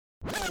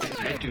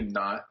do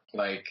not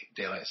like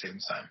daylight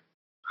savings time.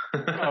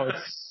 Oh,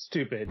 it's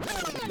stupid.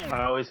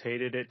 I always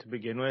hated it to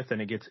begin with,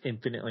 and it gets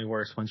infinitely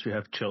worse once you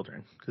have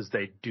children because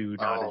they do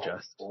not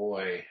adjust. Oh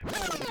boy.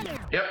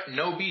 Yep,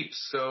 no beeps.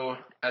 So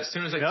as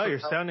soon as I you're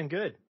sounding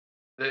good.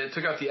 It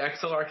took out the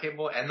XLR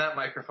cable and that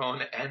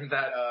microphone and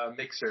that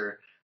mixer,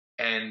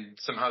 and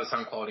somehow the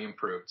sound quality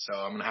improved. So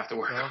I'm gonna have to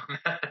work on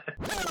that.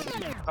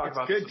 It's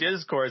good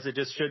discourse. It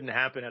just shouldn't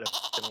happen at a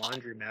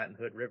laundromat in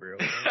Hood River.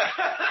 Okay?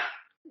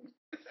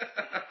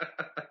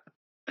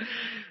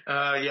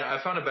 Yeah,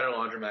 I found a better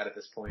laundromat at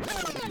this point.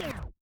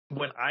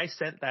 When I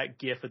sent that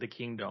GIF of the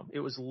Kingdom, it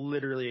was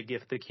literally a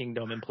GIF of the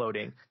Kingdom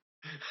imploding.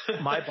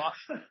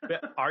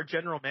 Our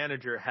general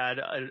manager had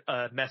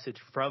a message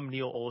from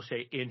Neil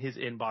Olshey in his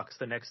inbox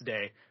the next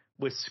day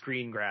with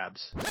screen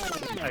grabs.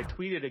 I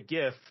tweeted a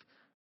GIF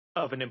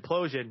of an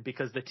implosion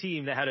because the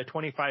team that had a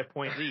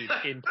 25-point lead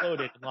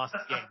imploded and lost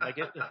the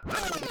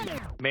game.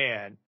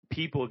 Man,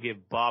 people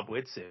give Bob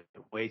Whitson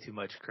way too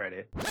much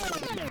credit.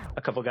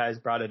 A couple guys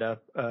brought it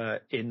up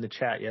in the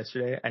chat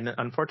yesterday, and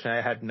unfortunately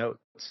I had notes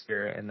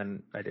here, and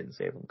then I didn't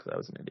save them because I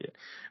was an idiot.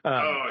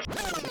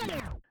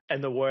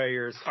 And the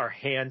Warriors are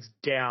hands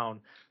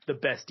down the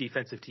best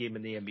defensive team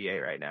in the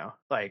NBA right now.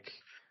 Like,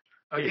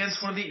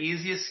 against one of the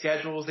easiest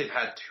schedules, they've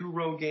had 2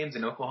 road games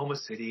in Oklahoma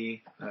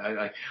City.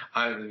 The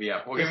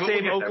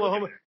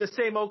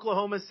same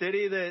Oklahoma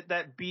City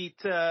that beat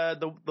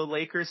the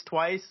Lakers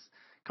twice.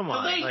 Come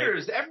on, the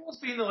Lakers. Everyone's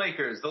beating the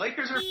Lakers. The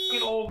Lakers are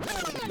f***ing old.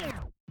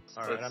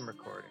 All right, I'm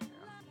recording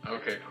now.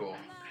 Okay, cool.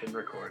 Hit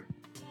record.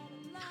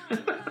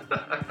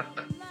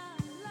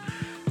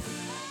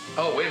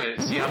 Oh, wait a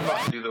minute. See, I'm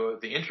about to do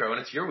the intro, and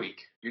it's your week.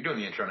 You're doing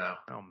the intro now.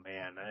 Oh,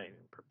 man. I didn't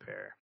even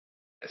prepare.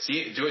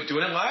 See, doing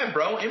it live,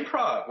 bro.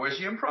 Improv. Where's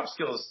your improv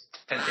skills?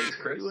 10 takes,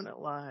 Chris. Doing it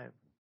live.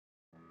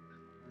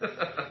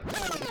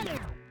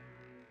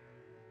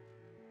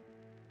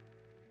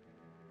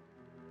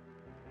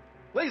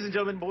 Ladies and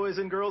gentlemen, boys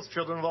and girls,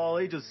 children of all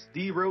ages,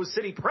 the Rose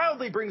City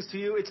proudly brings to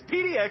you its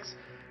PDX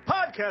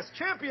Podcast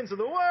Champions of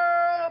the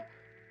World,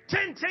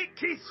 10 Take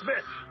Keith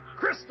Smith,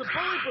 Chris the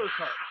Bully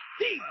Burkhart,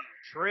 the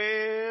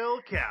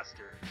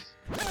Trailcasters.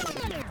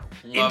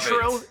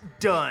 Intro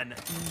done.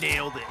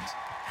 Nailed it.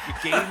 You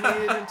gave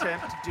me an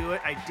attempt to do it.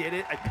 I did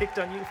it. I picked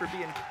on you for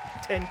being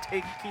 10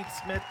 Take Keith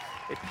Smith.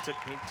 It took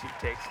me 2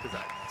 takes because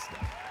I messed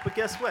up. But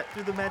guess what?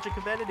 Through the magic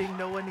of editing,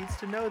 no one needs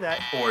to know that.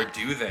 Or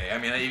do they? I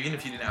mean, even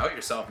if you didn't out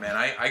yourself, man,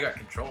 I got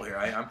control here.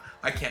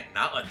 I can't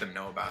not let them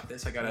know about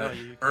this. I gotta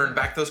earn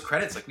back those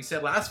credits, like we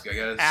said last week. I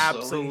gotta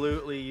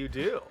absolutely, you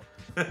do.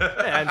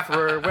 And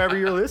for wherever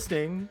you're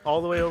listening,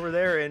 all the way over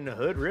there in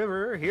Hood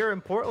River, here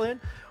in Portland,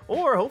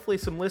 or hopefully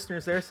some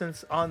listeners there,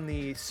 since on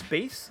the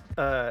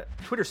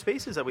Twitter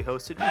Spaces that we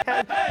hosted, we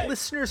had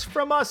listeners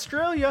from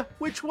Australia,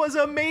 which was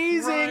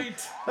amazing.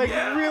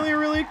 Right. Really,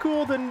 really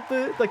cool.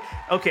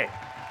 Okay,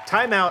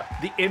 time out.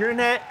 The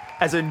internet,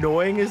 as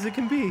annoying as it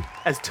can be,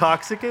 as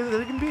toxic as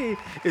it can be,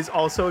 is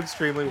also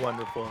extremely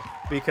wonderful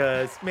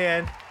because,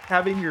 man,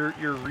 having your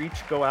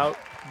reach go out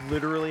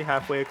literally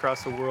halfway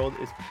across the world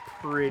is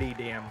pretty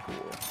damn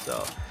cool.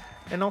 So,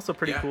 and also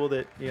pretty cool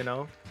that,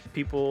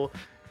 people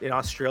in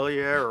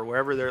Australia or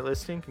wherever they're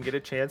listening can get a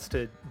chance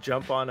to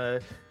jump on a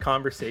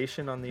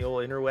conversation on the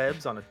old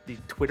interwebs on the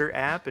Twitter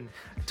app and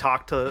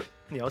talk to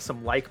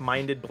some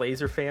like-minded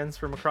Blazer fans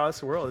from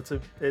across the world. It's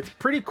a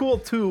pretty cool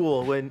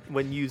tool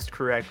when used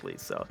correctly.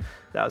 So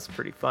that was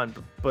pretty fun.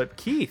 But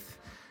Keith,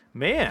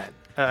 man,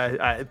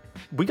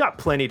 we got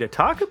plenty to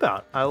talk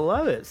about. I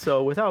love it.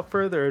 So without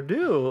further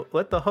ado,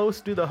 let the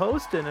host do the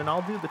hosting and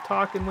I'll do the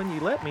talking when you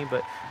let me.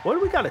 But what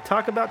do we got to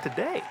talk about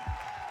today?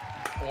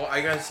 Well,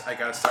 I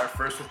gotta start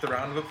first with the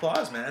round of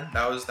applause, man.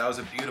 That was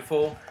a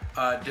beautiful,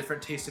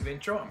 different taste of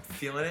intro. I'm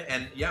feeling it,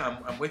 and yeah,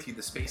 I'm with you.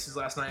 The Spaces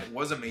last night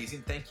was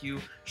amazing. Thank you.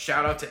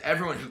 Shout out to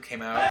everyone who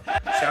came out.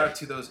 Shout out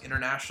to those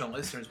international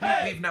listeners.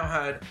 We've now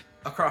had,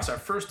 across our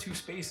first 2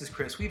 Spaces,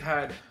 Chris, we've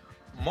had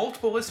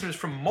multiple listeners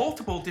from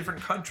multiple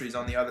different countries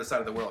on the other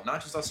side of the world,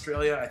 not just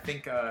Australia. I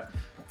think.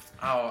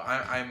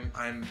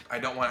 I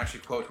don't want to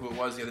actually quote who it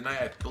was the other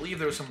night. I believe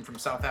there was someone from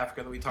South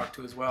Africa that we talked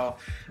to as well.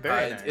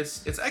 Very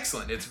nice. It's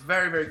excellent. It's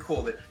very, very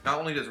cool that not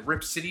only does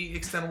Rip City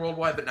extend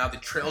worldwide, but now the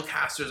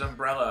Trailcasters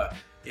umbrella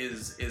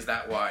is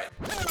that wide.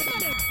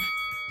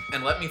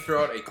 And let me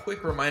throw out a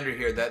quick reminder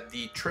here that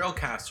the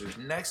Trailcasters'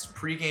 next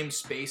pregame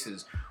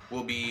Spaces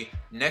will be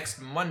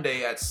next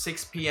Monday at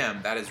 6 p.m.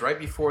 That is right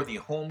before the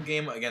home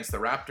game against the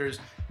Raptors,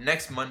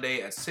 next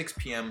Monday at 6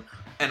 p.m.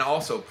 And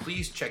also,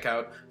 please check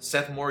out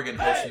Seth Morgan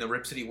hosting the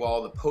Rip City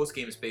Wall, the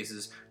post-game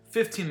Spaces,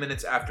 15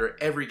 minutes after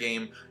every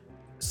game.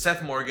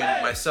 Seth Morgan,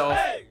 myself,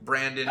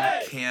 Brandon,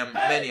 Cam,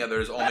 many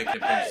others all making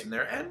appearances in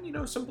there,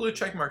 and, some blue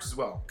check marks as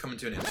well coming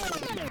to an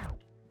end.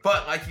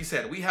 But like you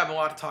said, we have a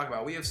lot to talk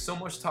about. We have so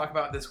much to talk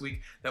about this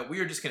week that we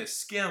are just going to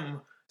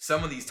skim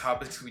some of these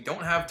topics. We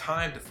don't have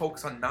time to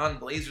focus on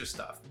non-Blazer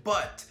stuff.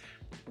 But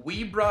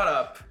we brought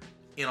up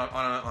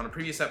on a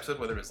previous episode,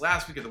 whether it was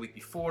last week or the week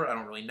before, I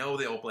don't really know.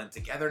 They all blend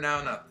together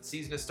now that the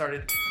season has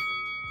started.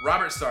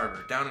 Robert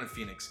Sarver down in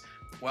Phoenix.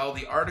 Well,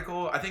 the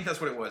article, I think that's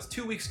what it was.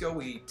 2 weeks ago,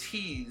 we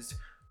teased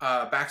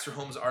Baxter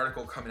Holmes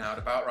article coming out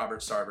about Robert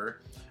Sarver.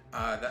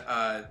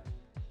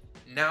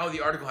 Now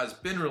the article has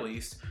been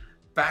released.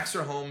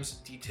 Baxter Holmes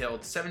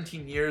detailed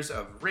 17 years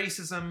of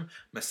racism,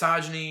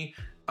 misogyny,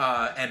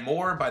 and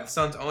more by the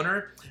Sun's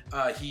owner.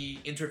 He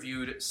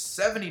interviewed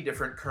 70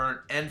 different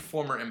current and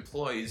former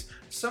employees,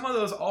 some of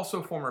those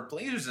also former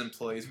Blazers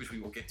employees, which we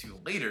will get to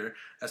later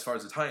as far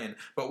as the tie-in.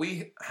 But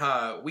we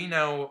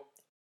now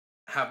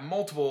have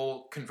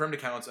multiple confirmed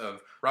accounts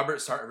of Robert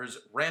Sarver's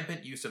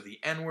rampant use of the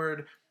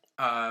N-word,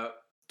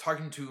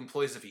 talking to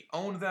employees if he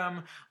owned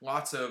them,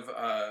 lots of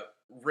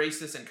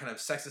racist and kind of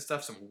sexist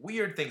stuff, some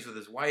weird things with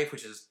his wife,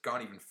 which has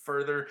gone even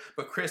further.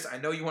 But Chris, I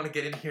know you want to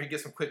get in here and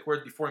get some quick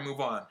words before we move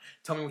on.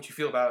 Tell me what you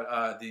feel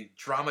about the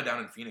drama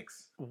down in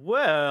Phoenix.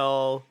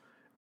 Well,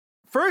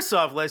 first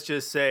off, let's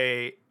just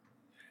say,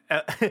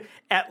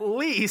 at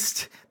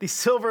least the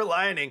silver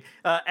lining,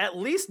 at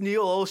least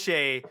Neil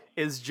Olshey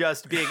is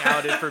just being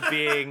outed for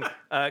being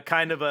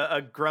kind of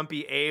a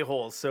grumpy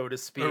a-hole, so to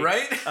speak.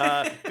 Right?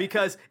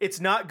 Because it's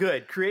not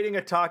good. Creating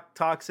a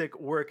toxic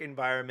work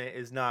environment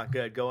is not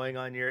good. Going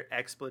on your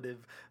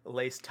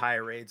expletive-laced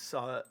tirades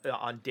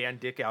on Dan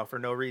Dickau for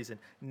no reason,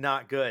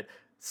 not good.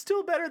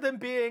 Still better than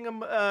being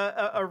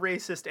a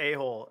racist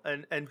a-hole,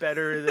 and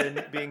better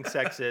than being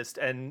sexist,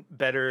 and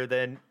better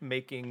than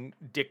making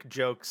dick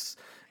jokes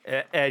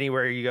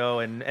anywhere you go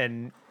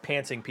and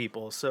pantsing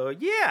people. So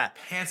yeah,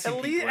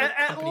 Pantsing people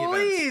at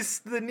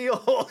least the Neil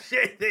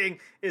Olshey thing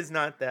is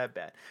not that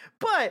bad.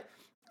 But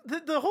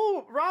the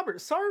whole Robert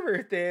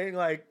Sarver thing,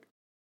 like,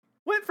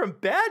 went from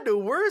bad to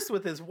worse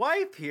with his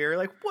wife here.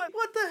 Like,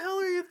 what the hell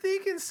are you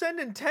thinking,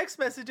 sending text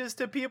messages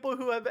to people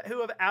who have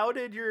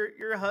outed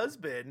your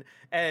husband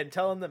and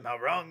telling them how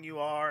wrong you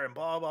are and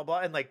blah blah blah,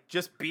 and like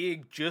just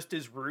being just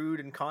as rude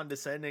and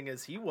condescending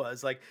as he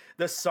was? Like,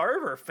 the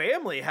Sarver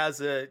family has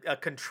a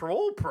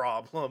control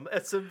problem,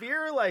 a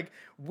severe, like,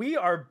 we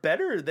are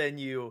better than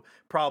you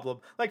problem.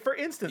 Like, for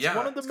instance,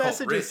 one of the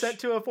messages sent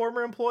to a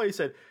former employee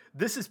said,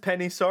 "This is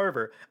Penny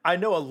Sarver. I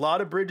know a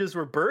lot of bridges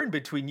were burned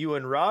between you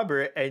and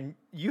Robert, and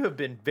you have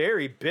been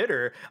very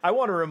bitter. I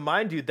want to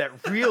remind you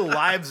that real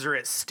lives are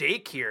at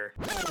stake here."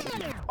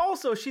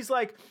 Also, she's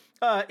like,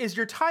 is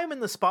your time in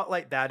the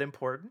spotlight that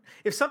important?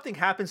 If something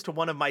happens to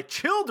one of my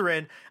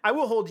children, I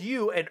will hold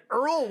you and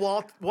Earl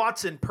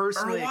Watson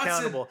personally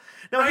accountable.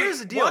 Now, right. Here's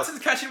the deal. Watson's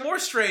catching more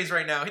strays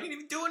right now. He didn't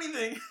even do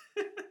anything.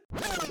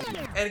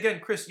 And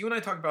again, Chris, you and I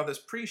talked about this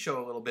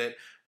pre-show a little bit.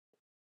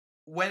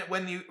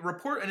 When the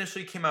report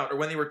initially came out, or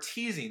when they were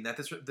teasing that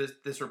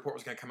this report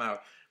was going to come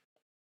out,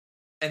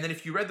 and then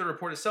if you read the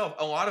report itself,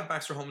 a lot of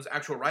Baxter Holmes'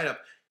 actual write-up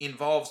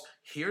involves,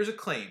 here's a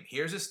claim,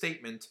 here's a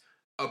statement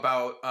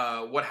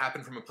about what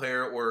happened from a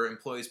player or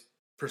employee's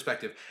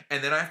perspective,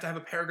 and then I have to have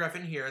a paragraph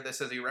in here that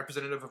says a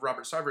representative of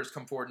Robert Sarver has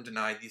come forward and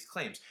denied these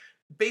claims.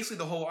 Basically,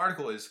 the whole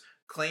article is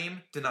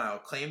claim, denial,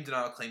 claim,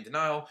 denial, claim,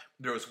 denial.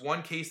 There was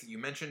one case that you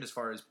mentioned as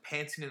far as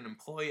pantsing an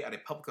employee at a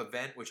public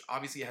event, which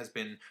obviously has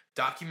been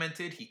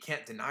documented. He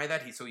can't deny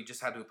that, so he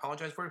just had to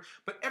apologize for it.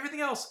 But everything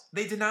else,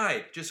 they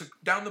denied, just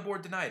down the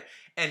board denied.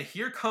 And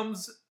here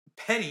comes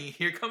Penny,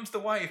 here comes the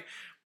wife,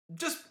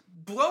 just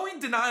blowing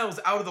denials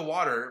out of the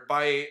water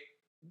by...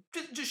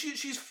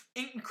 she's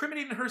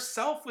incriminating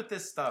herself with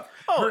this stuff.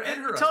 Oh, her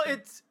and her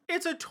husband.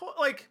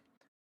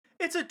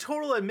 It's a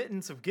total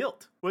admittance of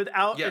guilt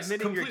without admitting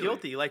completely. You're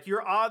guilty. Like,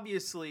 you're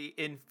obviously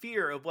in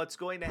fear of what's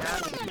going to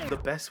happen. The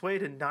best way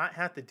to not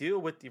have to deal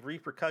with the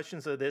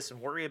repercussions of this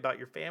and worry about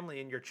your family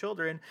and your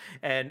children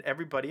and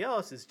everybody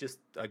else is just,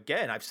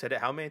 again, I've said it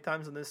how many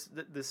times in this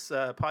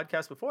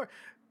podcast before,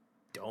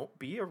 don't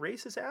be a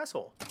racist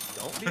asshole.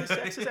 Don't be a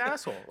sexist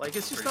asshole. Like,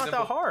 it's just not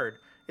that hard.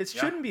 It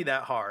shouldn't be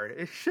that hard.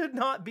 It should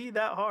not be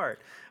that hard.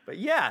 But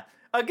yeah,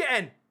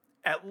 again,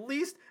 at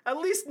least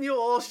Neil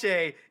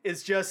Olshey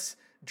is just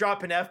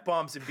dropping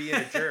F-bombs and being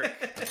a jerk.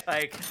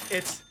 Like,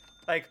 it's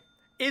like,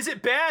 is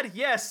it bad?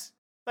 Yes.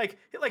 Like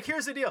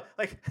here's the deal.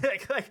 Like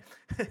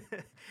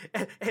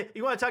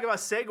you want to talk about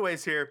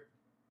segues here.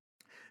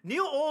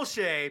 Neil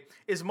Olshey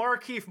is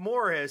Markieff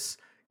Morris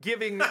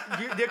giving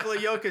Nikola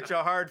Jokic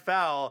a hard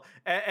foul,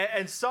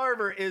 and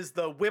Sarver is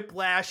the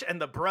whiplash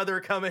and the brother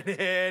coming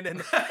in, and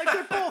like,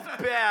 they're both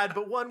bad,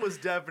 but one was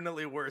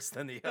definitely worse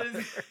than the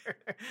other.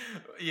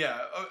 Yeah.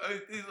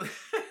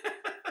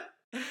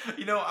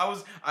 You know, I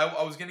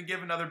was gonna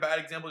give another bad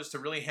example just to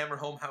really hammer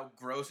home how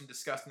gross and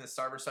disgusting this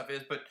Sarver stuff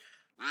is, but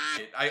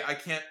I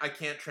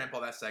can't trample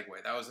that segue.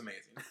 That was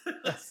amazing.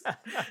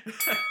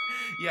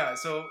 Yeah.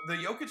 So the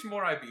Jokic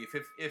Morai beef,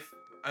 if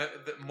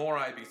the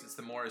Morai, because it's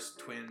the Morris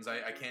twins,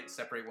 I can't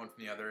separate one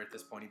from the other at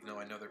this point, even though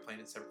I know they're playing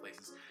in separate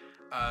places.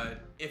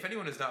 If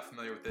anyone is not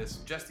familiar with this,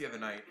 just the other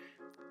night,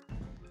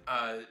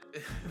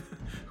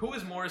 who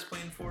was Morris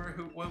playing for?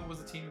 What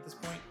was the team at this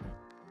point?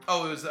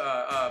 Oh, it was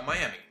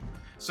Miami.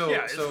 So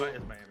it's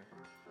Miami.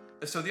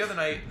 So the other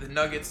night, the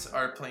Nuggets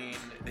are playing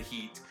the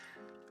Heat,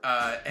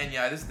 and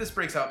yeah, this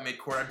breaks out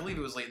mid-court. I believe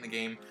it was late in the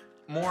game.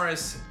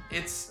 Morris,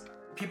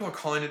 people are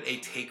calling it a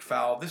take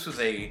foul. This was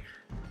a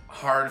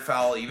hard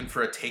foul, even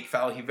for a take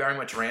foul. He very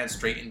much ran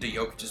straight into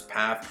Jokic's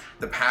path,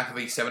 the path of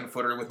a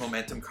 7-footer with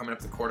momentum coming up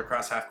the court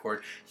across half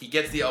court. He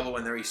gets the elbow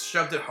in there. He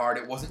shoved it hard.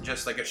 It wasn't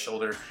just like a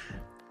shoulder.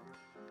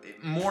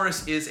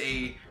 Morris is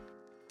a...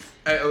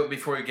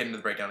 before we get into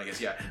the breakdown, I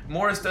guess, yeah.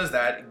 Morris does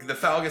that. The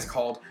foul gets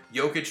called.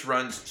 Jokic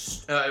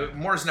runs...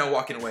 Morris now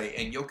walking away,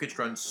 and Jokic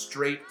runs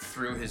straight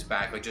through his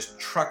back, like just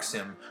trucks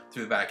him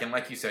through the back. And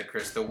like you said,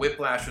 Chris, the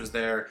whiplash was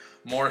there.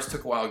 Morris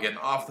took a while getting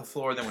off the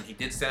floor. Then when he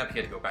did stand up, he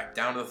had to go back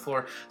down to the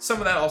floor. Some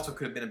of that also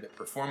could have been a bit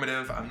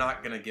performative. I'm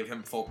not going to give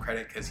him full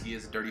credit because he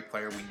is a dirty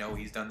player. We know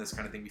he's done this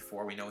kind of thing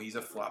before. We know he's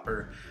a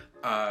flopper.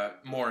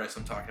 Morris,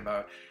 I'm talking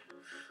about.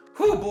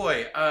 Whew,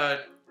 boy.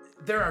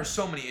 There are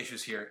so many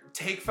issues here.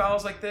 Take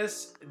fouls like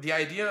this, the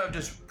idea of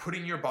just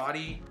putting your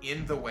body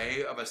in the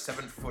way of a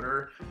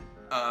 7-footer,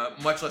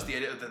 much less the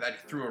idea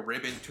that threw a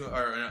rib into,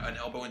 or an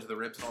elbow into the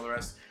ribs and all the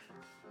rest,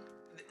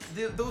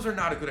 those are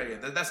not a good idea.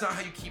 That's not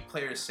how you keep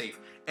players safe.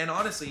 And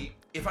honestly,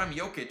 if I'm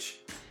Jokic,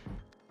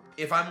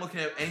 if I'm looking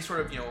at any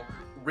sort of,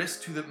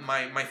 risk to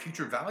my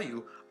future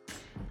value,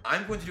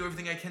 I'm going to do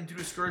everything I can to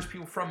discourage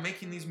people from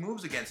making these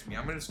moves against me.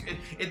 I'm going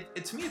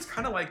to, to me, it's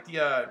kind of like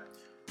the,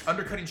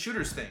 undercutting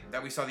shooters thing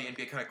that we saw the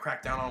NBA kind of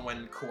crack down on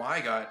when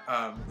Kawhi got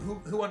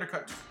who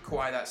undercut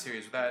Kawhi that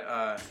series? Was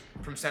that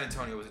from San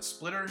Antonio? Was it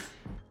Splitter?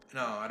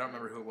 No, I don't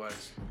remember who it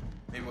was.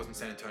 Maybe it wasn't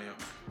San Antonio.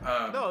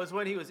 No, it was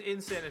when he was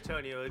in San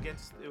Antonio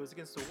against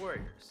the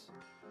Warriors.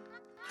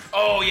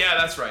 Oh yeah,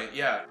 that's right.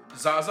 Yeah,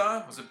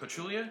 Zaza, was it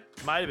Pachulia?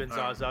 Might have been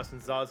Zaza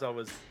since Zaza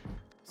was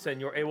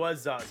Senor. It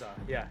was Zaza.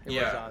 Yeah, it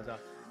was Zaza.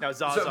 Now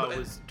Zaza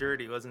was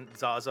dirty. Wasn't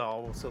Zaza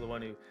also the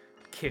one who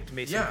kicked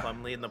Mason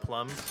Plumlee in the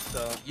plums?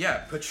 So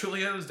yeah,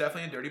 Pachulia was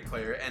definitely a dirty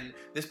player, and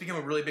this became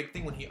a really big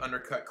thing when he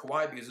undercut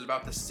Kawhi because it was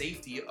about the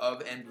safety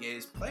of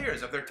NBA's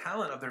players, of their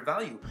talent, of their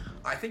value.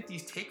 I think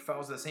these take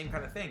fouls are the same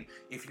kind of thing.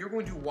 If you're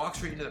going to walk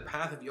straight into the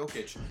path of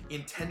Jokic,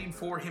 intending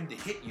for him to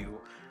hit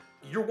you,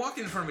 you're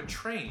walking in front of a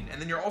train,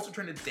 and then you're also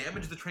trying to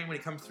damage the train when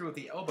he comes through with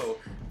the elbow.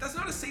 That's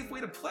not a safe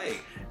way to play.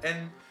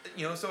 And,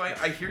 so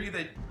I hear you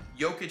that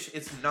Jokic,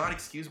 it's not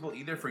excusable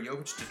either for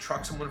Jokic to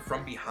truck someone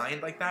from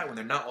behind like that when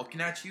they're not looking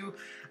at you.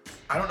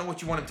 I don't know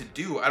what you want him to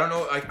do. I don't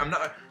know,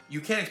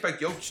 you can't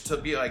expect Jokic to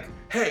be like,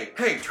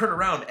 hey, turn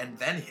around and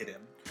then hit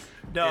him.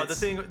 No, the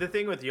thing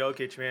with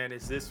Jokic, man,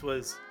 is this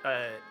was,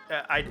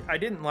 I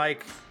didn't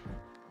like,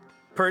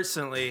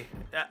 personally,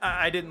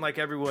 I didn't like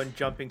everyone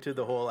jumping to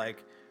the whole,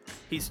 like,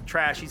 he's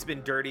trash. He's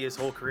been dirty his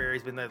whole career.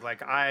 He's been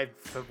like, I've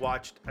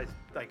watched,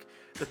 like,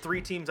 the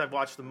 3 teams I've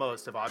watched the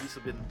most have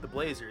obviously been the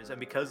Blazers. And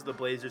because of the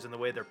Blazers and the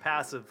way they're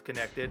passive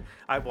connected,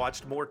 I've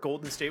watched more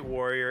Golden State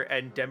Warrior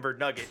and Denver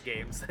Nugget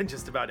games than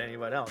just about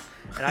anyone else.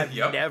 And I've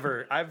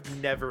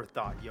never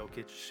thought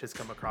Jokic has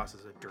come across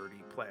as a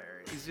dirty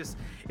player. He's just,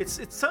 it's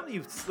something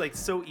you like,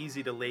 so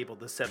easy to label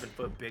the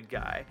 7-foot big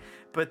guy.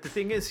 But the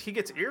thing is, he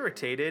gets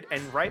irritated,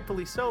 and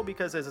rightfully so,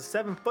 because as a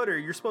 7-footer,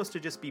 you're supposed to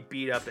just be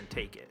beat up and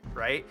take it,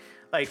 right?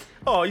 Like,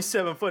 oh, he's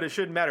 7 foot, it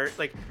shouldn't matter.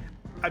 Like,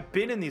 I've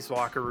been in these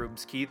locker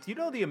rooms, Keith. You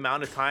know the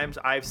amount of times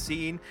I've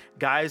seen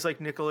guys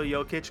like Nikola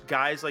Jokic,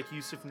 guys like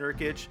Jusuf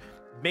Nurkic,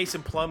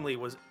 Mason Plumlee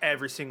was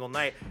every single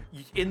night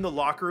in the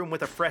locker room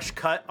with a fresh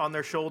cut on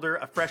their shoulder,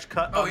 a fresh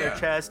cut on their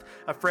chest,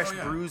 a fresh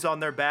bruise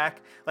on their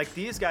back. Like,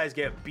 these guys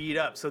get beat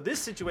up. So this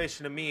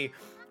situation to me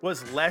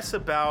was less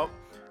about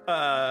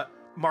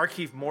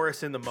Markieff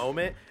Morris in the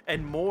moment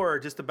and more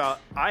just about,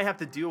 I have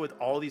to deal with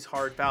all these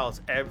hard fouls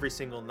every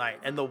single night,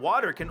 and the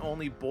water can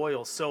only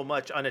boil so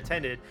much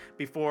unattended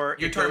before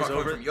you're it talking goes about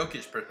over. From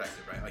Jokic's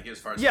perspective, right? Like, as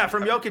far as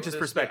from Jokic's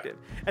perspective.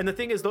 And the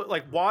thing is,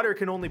 like, water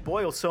can only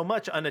boil so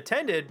much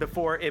unattended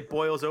before it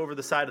boils over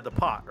the side of the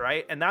pot,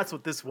 right? And that's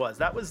what this was.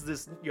 That was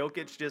this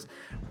Jokic just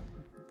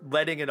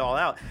letting it all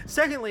out.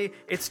 Secondly,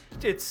 it's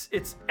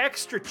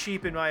extra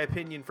cheap, in my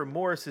opinion, for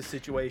Morris's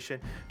situation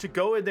to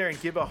go in there and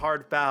give a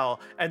hard foul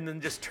and then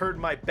just turn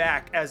my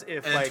back as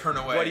if, and like, turn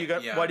away. what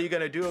are you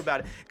gonna do about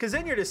it? Because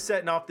then you're just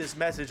setting off this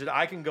message that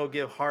I can go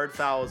give hard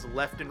fouls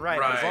left and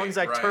right, as long as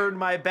I turn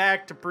my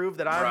back to prove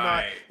that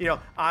I'm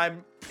not,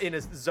 I'm in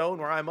a zone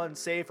where I'm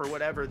unsafe or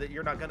whatever, that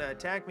you're not going to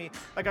attack me.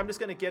 Like, I'm just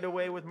going to get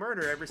away with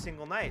murder every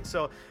single night.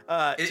 So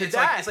it's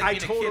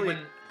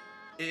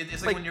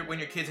like when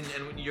you're kids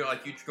and when you're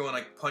like, you go and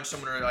like punch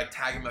someone or like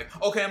tag him, like,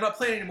 okay, I'm not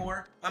playing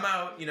anymore, I'm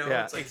out.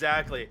 Yeah, it's like,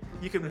 exactly.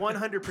 You can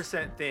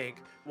 100% think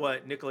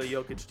what Nikola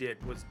Jokic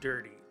did was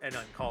dirty and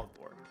uncalled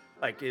for.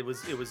 Like, it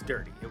was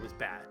dirty, it was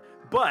bad.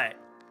 But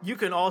you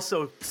can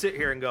also sit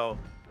here and go,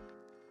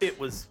 it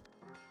was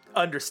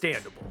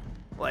understandable.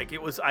 Like,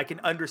 I can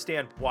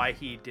understand why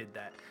he did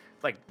that.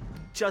 Like,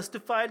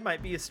 justified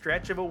might be a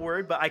stretch of a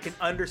word, but I can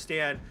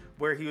understand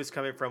where he was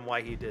coming from,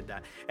 why he did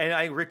that.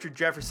 And Richard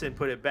Jefferson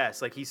put it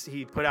best. Like,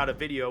 he put out a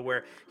video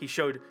where he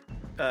showed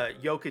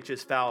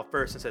Jokic's foul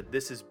first and said,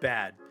 this is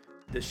bad.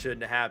 This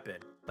shouldn't happen.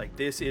 Like,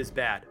 this is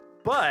bad.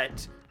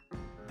 But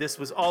this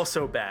was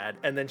also bad.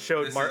 And then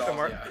showed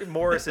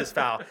Morris's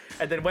foul.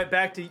 And then went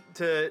back to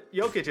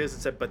Jokic's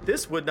and said, but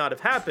this would not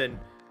have happened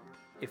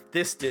if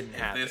this didn't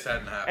happen. If this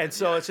hadn't happened. And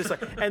so it's just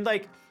like, and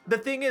like, the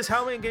thing is,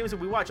 how many games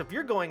did we watch? If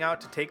you're going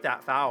out to take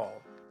that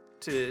foul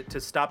to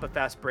stop a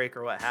fast break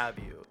or what have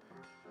you,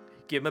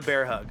 give him a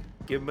bear hug.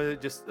 Give him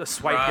just a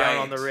swipe down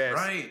on the wrist.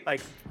 Right.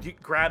 Like,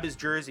 grab his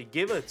jersey.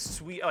 Give a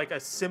sweet, like a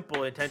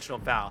simple intentional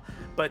foul.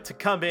 But to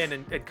come in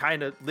and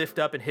kind of lift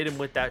up and hit him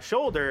with that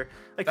shoulder,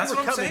 like That's you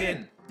were what I'm coming saying.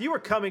 in. You were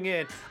coming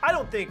in. I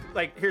don't think,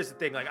 like, here's the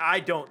thing. Like, I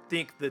don't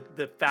think that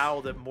the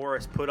foul that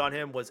Morris put on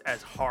him was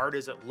as hard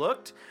as it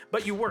looked.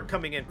 But you weren't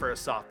coming in for a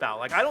soft foul.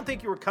 Like, I don't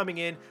think you were coming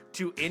in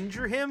to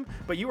injure him,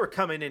 but you were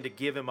coming in to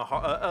give him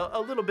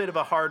a little bit of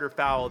a harder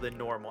foul than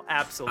normal.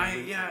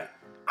 Absolutely.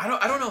 I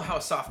don't know how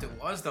soft it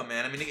was though,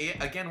 man. I mean,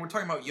 again, we're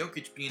talking about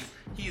Jokic being,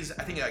 he's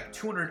I think like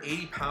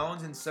 280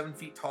 pounds and 7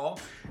 feet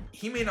tall.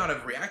 He may not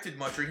have reacted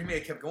much, or he may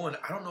have kept going.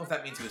 I don't know if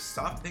that means he was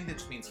soft. I think that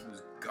just means he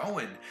was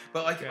going.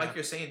 But like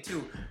you're saying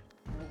too,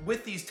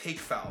 with these take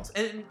fouls,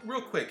 and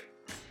real quick,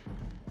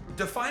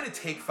 define a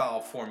take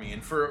foul for me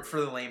and for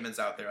the layman's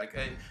out there. Like,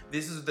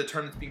 this is the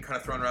term that's being kind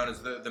of thrown around,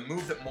 is the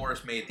move that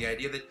Morris made. The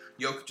idea that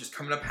Jokic is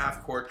coming up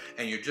half court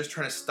and you're just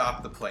trying to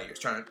stop the play. You're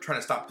trying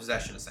to stop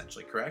possession,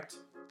 essentially. Correct?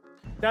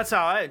 That's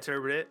how I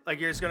interpret it.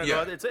 Like, you're just gonna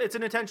go. It's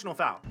an intentional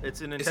foul.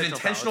 It's an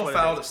intentional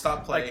foul to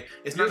stop play. Like,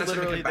 it's not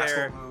necessarily a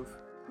basketball move.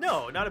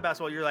 No, not a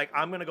basketball. You're like,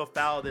 I'm gonna go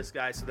foul this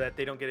guy so that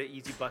they don't get an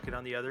easy bucket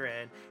on the other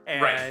end,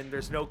 and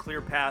there's no clear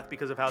path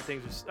because of how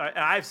things are.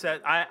 I've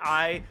said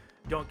I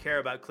don't care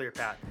about clear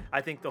path.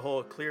 I think the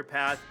whole clear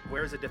path,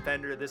 where's a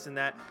defender, this and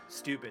that,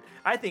 stupid.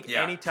 I think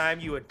anytime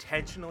you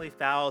intentionally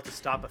foul to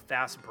stop a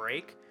fast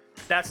break,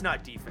 that's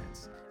not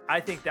defense. I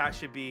think that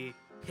should be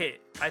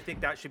hit. I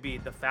think that should be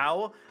the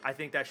foul. I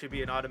think that should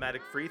be an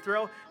automatic free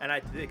throw, and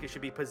I think it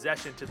should be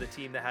possession to the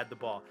team that had the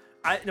ball.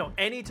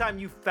 Anytime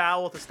you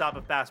foul to stop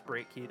a fast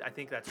break, Keith, I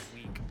think that's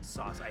weak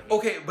sauce. I hate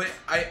Okay, but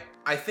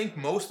I think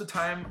most of the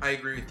time I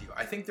agree with you.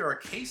 I think there are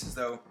cases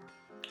though.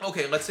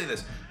 Okay, let's say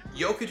this.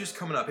 Jokic is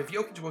coming up. If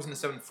Jokic wasn't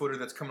a 7-footer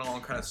that's coming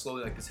along kind of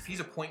slowly like this, if he's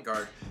a point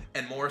guard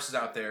and Morris is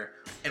out there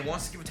and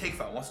wants to give a take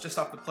foul, wants to just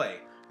stop the play,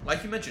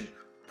 like you mentioned,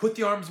 put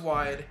the arms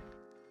wide.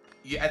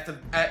 You're either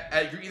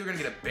going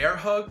to get a bear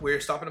hug where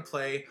you're stopping a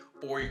play,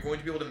 or you're going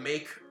to be able to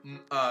make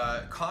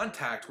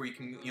contact where you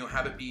can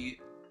have it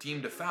be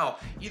deemed a foul.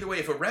 Either way,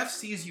 if a ref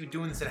sees you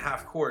doing this at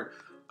half court,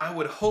 I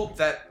would hope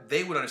that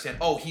they would understand,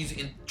 oh, he's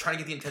trying to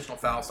get the intentional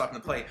foul, stopping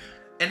the play.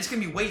 And it's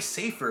going to be way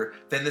safer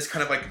than this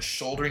kind of like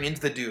shouldering into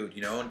the dude,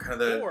 and kind of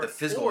the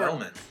physical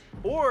element.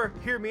 Or,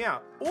 hear me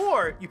out,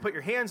 or you put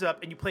your hands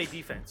up and you play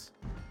defense.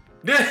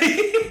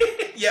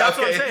 Yeah, that's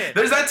okay. what I'm saying.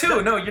 There's that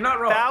too. No, you're not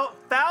wrong.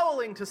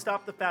 Fouling to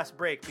stop the fast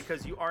break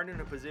because you aren't in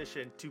a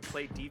position to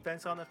play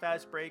defense on the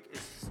fast break is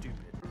stupid.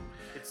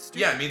 It's stupid.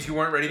 Yeah, it means you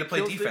weren't ready to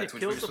play defense. It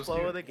kills the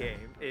flow of the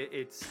game.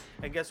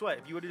 And guess what?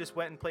 If you would have just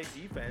went and played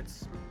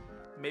defense,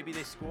 maybe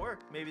they score,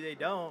 maybe they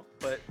don't,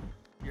 but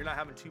you're not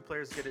having two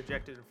players get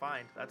ejected and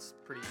fined. That's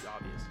pretty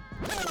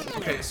obvious.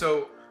 Okay,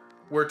 so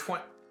we're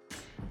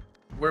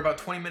about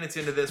 20 minutes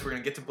into this. We're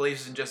going to get to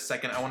Blazers in just a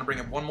second. I want to bring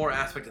up one more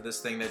aspect of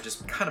this thing that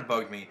just kind of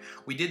bugged me.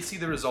 We did see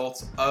the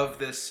results of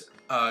this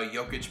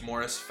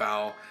Jokic-Morris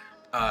foul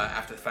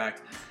after the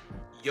fact.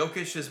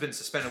 Jokic has been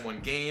suspended 1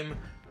 game.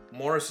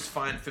 Morris was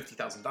fined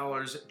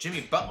 $50,000.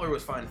 Jimmy Butler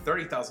was fined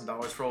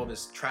 $30,000 for all of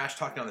his trash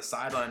talking on the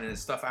sideline and his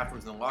stuff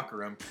afterwards in the locker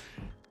room.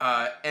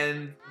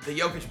 And the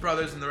Jokic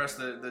brothers and the rest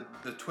of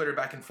the Twitter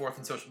back and forth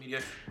and social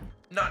media,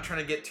 not trying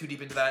to get too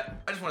deep into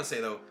that. I just want to say,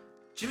 though,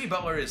 Jimmy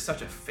Butler is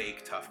such a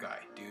fake tough guy,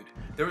 dude.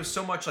 There was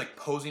so much like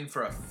posing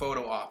for a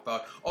photo op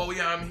about, oh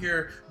yeah, I'm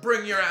here,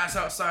 bring your ass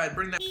outside,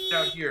 bring that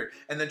out here,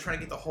 and then trying to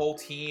get the whole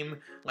team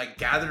like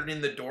gathered in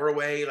the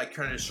doorway, like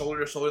trying to shoulder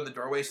to shoulder in the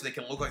doorway so they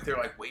can look like they're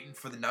like waiting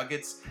for the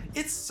Nuggets.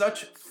 It's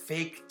such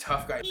fake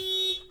tough guy.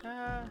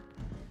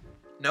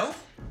 No?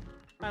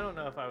 I don't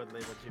know if I would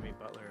label Jimmy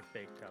Butler a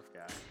fake tough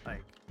guy.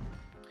 Like,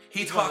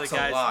 he talks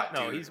a lot,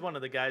 dude. No, he's one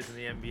of the guys in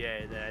the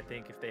NBA that I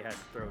think if they had to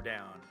throw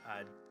down,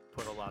 I'd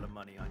put a lot of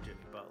money on Jimmy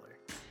Butler.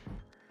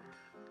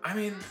 I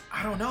mean,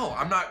 I don't know.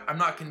 I'm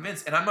not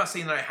convinced, and I'm not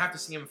saying that I have to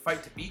see him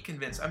fight to be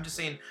convinced. I'm just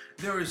saying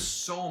there is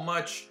so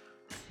much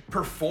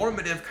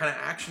performative kind of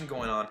action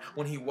going on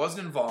when he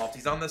wasn't involved.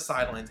 He's on the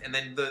sidelines, and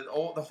then the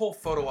whole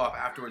photo op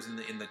afterwards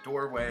in the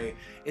doorway.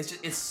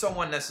 It's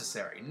so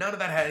unnecessary. None of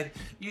that had.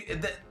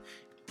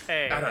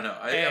 I don't know.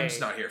 I'm just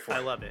not here for it.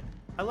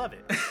 I love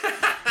it.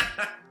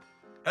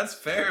 That's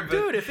fair, but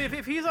dude,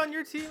 if he's on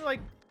your team, like.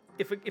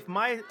 If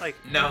my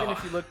no. Even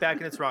if you look back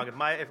and it's wrong, if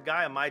a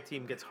guy on my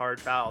team gets hard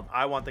fouled,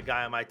 I want the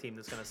guy on my team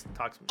that's gonna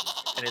talk to me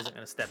and isn't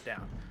gonna step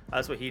down.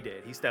 That's what he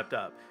did. He stepped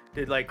up.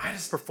 Did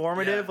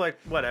performative, like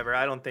whatever.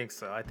 I don't think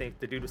so. I think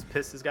the dude was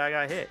pissed his guy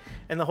got hit.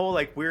 And the whole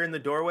we're in the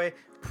doorway.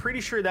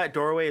 Pretty sure that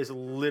doorway is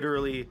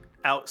literally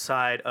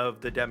outside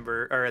of the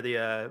Denver or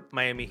the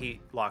Miami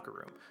Heat locker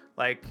room.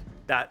 Like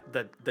that,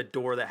 the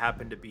door that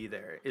happened to be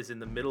there is in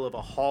the middle of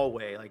a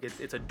hallway. Like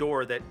it's a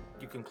door that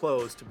you can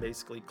close to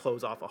basically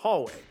close off a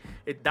hallway.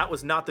 That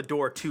was not the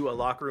door to a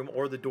locker room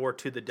or the door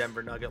to the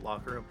Denver Nugget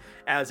locker room,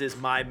 as is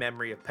my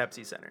memory of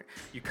Pepsi Center.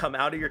 You come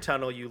out of your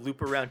tunnel, you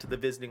loop around to the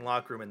visiting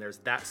locker room, and there's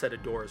that set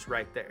of doors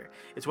right there.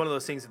 It's one of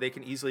those things that they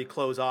can easily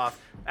close off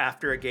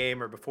after a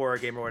game or before a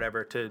game or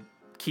whatever to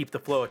keep the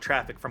flow of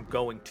traffic from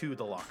going to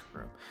the locker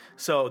room.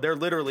 So they're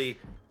literally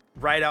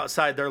right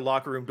outside their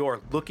locker room door,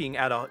 looking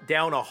at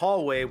down a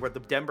hallway where the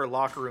Denver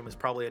locker room is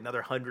probably another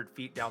 100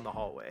 feet down the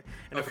hallway.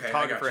 And a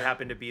photographer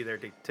happened to be there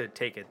to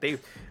take it.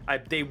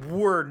 They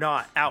were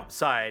not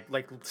outside,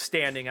 like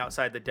standing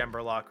outside the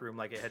Denver locker room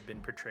like it had been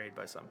portrayed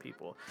by some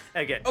people.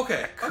 Again,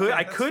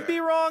 I could be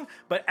wrong,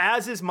 but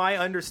as is my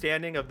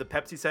understanding of the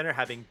Pepsi Center,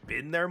 having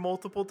been there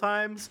multiple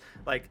times,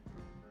 like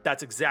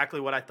that's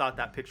exactly what I thought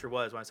that picture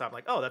was when I saw it. I'm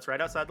like, oh, that's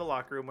right outside the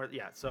locker room.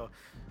 So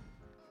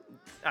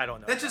I don't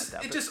know. It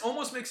just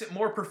almost makes it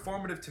more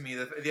performative to me.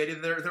 The idea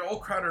that they're all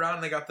crowded around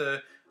and they got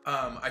the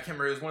I can't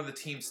remember, it was one of the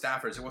team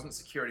staffers. It wasn't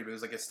security, but it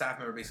was like a staff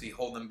member basically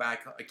holding them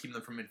back, like keeping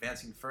them from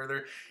advancing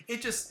further.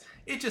 It just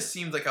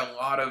seems like a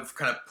lot of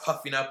kind of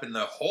puffing up in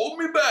the hold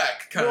me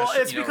back kind of shit.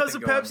 Well, it's because the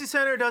Pepsi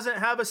Center doesn't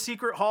have a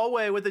secret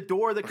hallway with a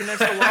door that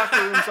connects to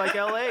locker rooms like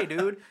LA,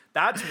 dude.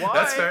 That's why.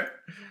 That's fair.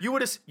 You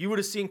would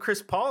have seen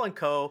Chris Paul and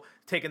co.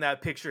 taking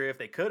that picture if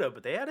they could have,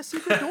 but they had a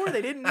secret door.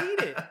 They didn't need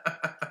it.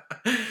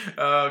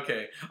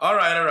 Okay. All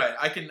right.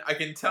 I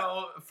can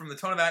tell from the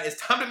tone of that. It's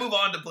time to move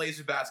on to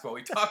Blazers basketball.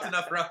 We talked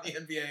enough around the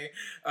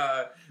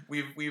NBA.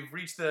 We've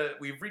reached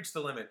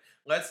the limit.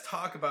 Let's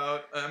talk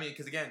about.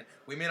 Because again,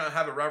 we may not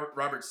have a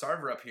Robert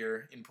Sarver up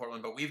here in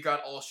Portland, but we've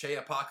got Olshey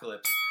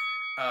Apocalypse.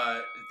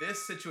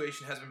 This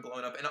situation has been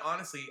blown up, and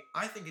honestly,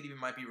 I think it even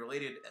might be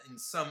related in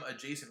some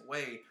adjacent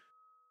way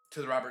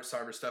to the Robert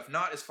Sarver stuff.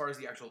 Not as far as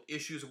the actual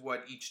issues of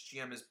what each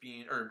GM is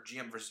being, or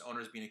GM versus owner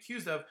is being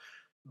accused of,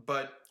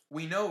 but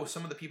we know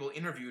some of the people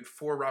interviewed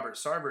for Robert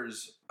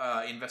Sarver's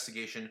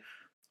investigation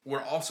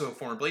were also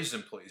former Blazers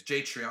employees.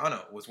 Jay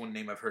Triano was one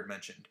name I've heard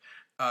mentioned.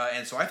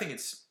 And so I think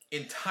it's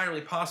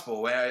entirely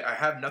possible. I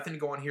have nothing to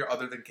go on here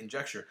other than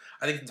conjecture.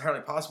 I think it's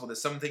entirely possible that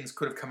some things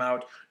could have come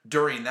out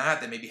during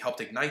that maybe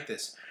helped ignite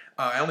this.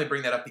 I only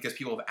bring that up because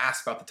people have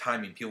asked about the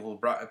timing. People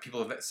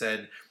have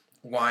said,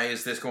 why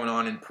is this going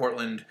on in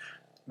Portland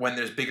when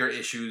there's bigger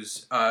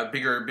issues,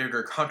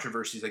 bigger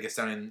controversies, I guess,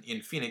 down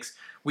in Phoenix?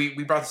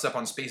 We brought this up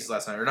on Spaces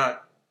last night, or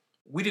not.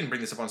 We didn't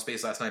bring this up on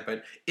Spaces last night,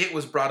 but it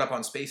was brought up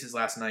on Spaces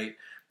last night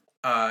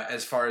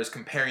as far as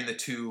comparing the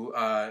two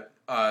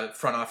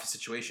front office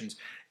situations.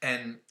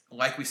 And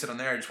like we said on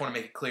there, I just want to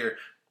make it clear,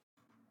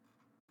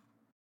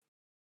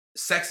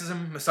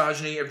 sexism,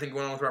 misogyny, everything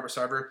going on with Robert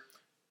Sarver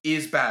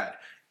is bad.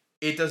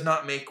 It does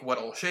not make what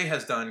Olshey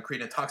has done,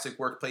 creating a toxic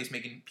workplace,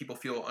 making people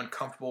feel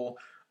uncomfortable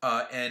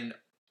and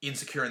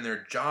insecure in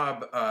their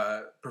job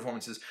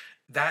performances.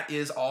 That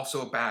is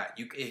also bad.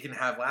 It can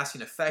have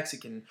lasting effects.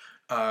 It can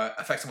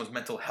affect someone's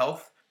mental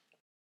health.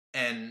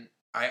 And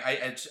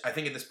I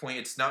think at this point,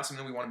 it's not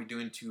something we want to be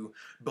doing to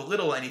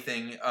belittle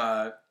anything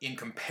in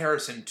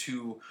comparison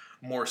to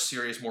more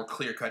serious, more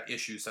clear-cut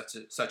issues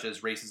such as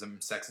racism,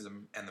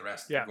 sexism, and the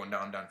rest going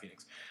down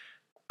Phoenix.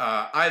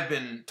 I've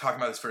been talking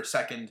about this for a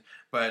second,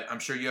 but I'm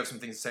sure you have some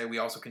things to say. We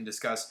also can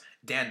discuss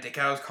Dan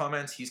Dickau's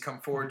comments. He's come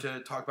forward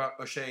to talk about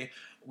Olshey.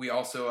 We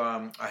also,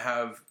 I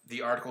have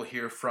the article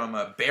here from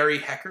Barry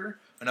Hecker,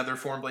 another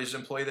former Blazers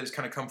employee that has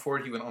kind of come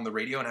forward. He went on the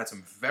radio and had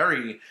some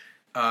very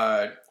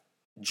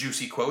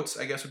juicy quotes,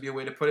 I guess would be a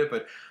way to put it.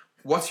 But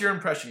what's your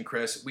impression,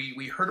 Chris?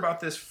 We heard about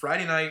this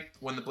Friday night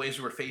when the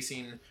Blazers were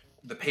facing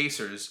the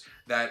Pacers,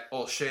 that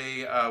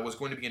Olshey was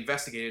going to be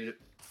investigated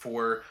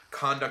for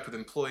conduct with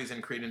employees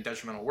and creating a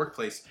detrimental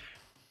workplace.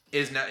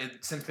 It's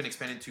since been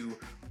expanded to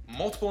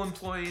multiple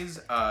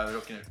employees. They're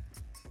looking at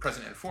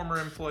present and former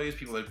employees,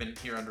 people that have been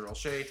here under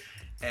Olshey,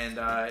 and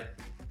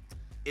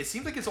it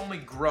seems like it's only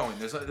growing.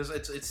 It's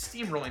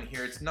steamrolling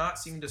here. It's not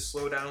seeming to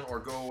slow down or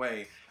go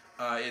away.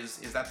 Is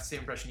that the same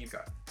impression you've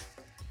got?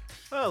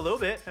 Well, a little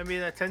bit. I mean,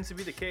 that tends to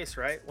be the case,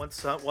 right?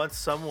 Once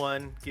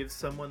someone gives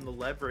someone the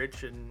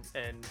leverage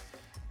and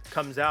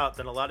comes out,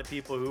 then a lot of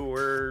people who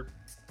were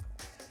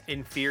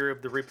in fear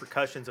of the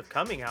repercussions of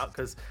coming out,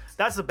 because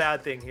that's the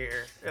bad thing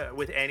here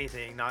with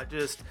anything, not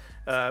just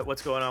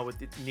what's going on with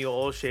Neil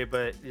Olshey,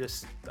 but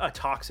just a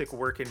toxic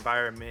work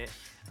environment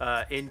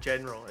in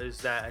general, is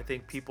that I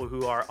think people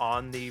who are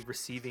on the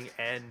receiving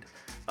end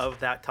of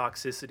that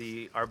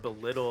toxicity are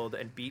belittled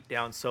and beat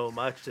down so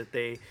much that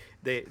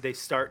they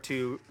start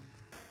to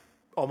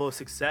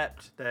almost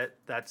accept that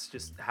that's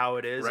just how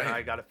it is, right. And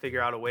I got to figure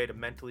out a way to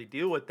mentally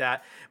deal with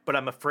that. But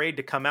I'm afraid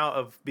to come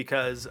out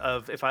because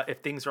of if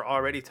things are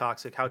already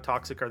toxic, how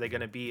toxic are they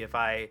going to be if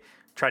I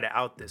try to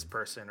out this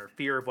person, or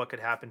fear of what could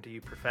happen to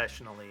you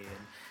professionally,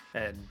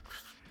 and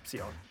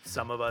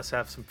some of us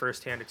have some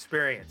firsthand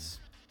experience.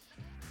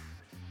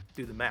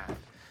 Do the math,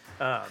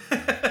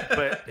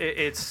 but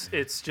it's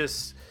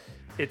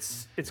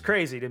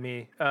crazy to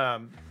me.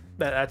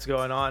 That's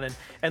going on,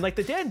 and like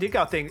the Dan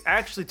Dickau thing,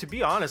 actually, to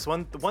be honest,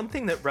 one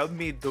thing that rubbed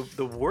me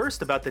the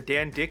worst about the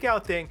Dan Dickau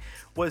thing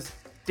was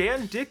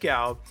Dan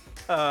Dickau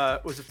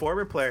was a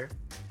former player,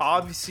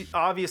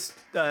 obvious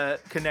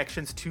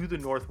connections to the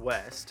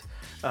Northwest,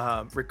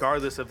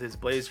 regardless of his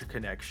Blazer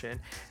connection,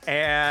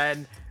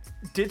 and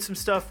did some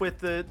stuff with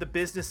the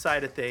business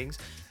side of things,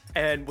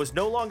 and was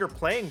no longer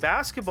playing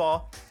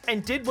basketball,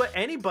 and did what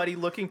anybody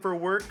looking for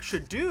work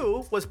should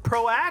do, was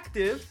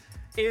proactive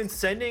in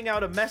sending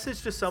out a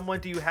message to someone,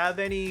 do you have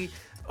any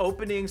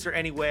openings or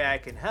any way I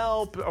can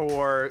help,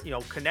 or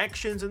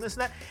connections and this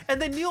and that?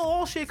 And then Neil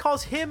Olshey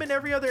calls him and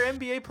every other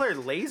NBA player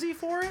lazy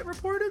for it,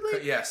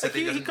 reportedly. Yes, like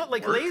he called,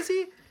 like,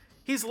 lazy.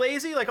 He's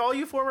lazy. Like, all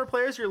you former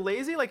players, you're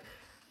lazy. Like,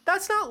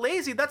 that's not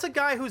lazy. That's a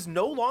guy who's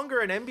no longer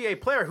an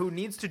NBA player, who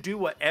needs to do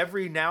what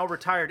every now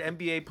retired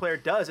NBA player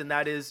does, and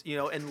that is,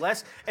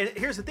 unless. And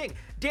here's the thing,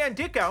 Dan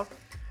Dickau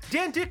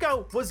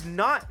was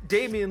not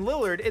Damian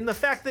Lillard, in the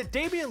fact that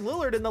Damian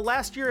Lillard, in the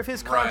last year of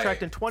his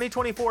contract in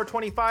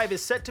 2024-25,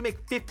 is set to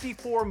make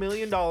 $54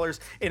 million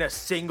in a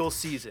single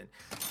season.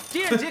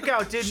 Dan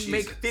Dickau didn't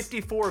make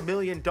 $54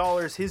 million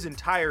his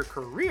entire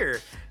career.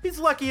 He's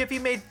lucky if he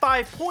made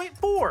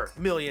 $5.4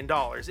 million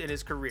in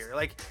his career.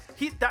 Like,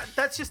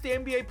 that's just the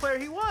NBA player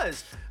he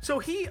was.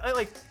 So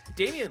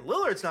Damian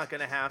Lillard's not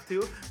going to have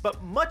to, but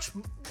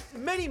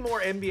many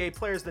more NBA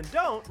players than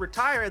don't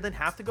retire and then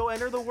have to go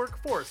enter the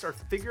workforce or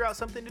figure out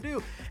something to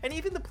do. And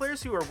even the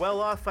players who are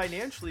well off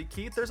financially,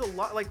 Keith, there's a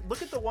lot. Like,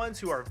 look at the ones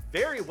who are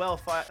very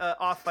well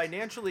off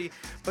financially,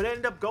 but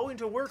end up going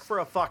to work for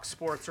a Fox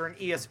Sports or an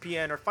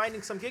ESPN or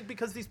finding some gig,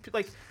 because these,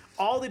 like,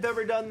 all they've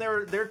ever done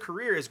their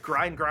career is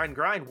grind,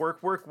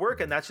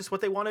 work, and that's just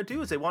what they want to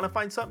do, is they want to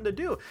find something to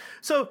do.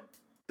 So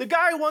the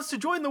guy who wants to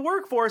join the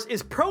workforce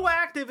is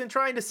proactive in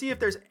trying to see if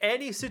there's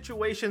any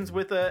situations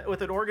with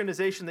an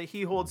organization that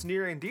he holds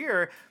near and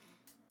dear,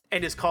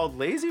 and is called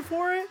lazy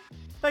for it.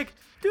 Like,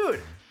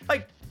 dude,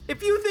 like,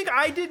 if you think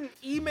I didn't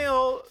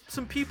email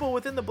some people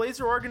within the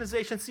Blazer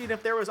organization seeing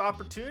if there was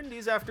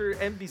opportunities after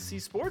NBC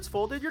Sports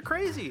folded, you're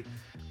crazy.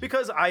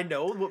 Because I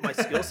know what my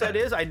skill set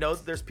is. I know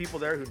that there's people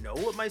there who know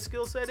what my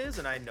skill set is,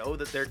 and I know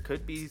that there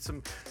could be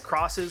some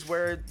crosses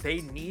where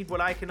they need what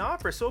I can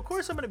offer. So of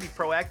course I'm going to be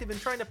proactive in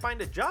trying to find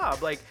a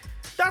job. Like,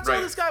 that's all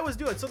this guy was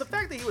doing. So the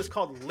fact that he was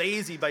called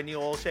lazy by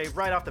Neil Olshey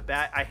right off the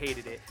bat, I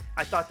hated it.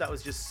 I thought that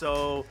was just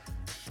so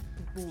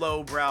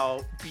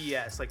lowbrow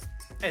BS. Like,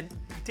 and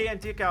Dan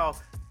Dickau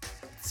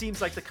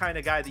seems like the kind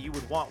of guy that you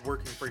would want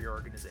working for your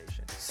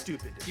organization.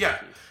 Stupid.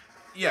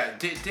 Yeah,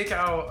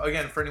 Dickau,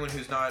 again, for anyone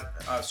who's not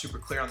super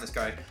clear on this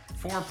guy,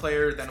 former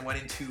player, then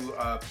went into,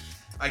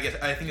 I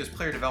think it was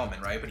player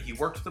development, right? But he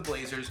worked with the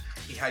Blazers.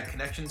 He had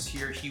connections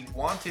here. He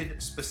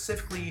wanted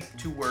specifically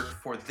to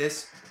work for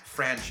this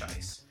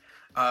franchise.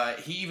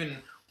 He even,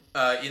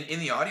 in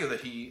the audio that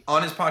he,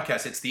 on his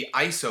podcast, it's the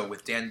ISO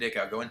with Dan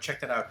Dickau. Go and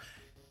check that out.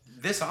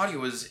 This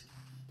audio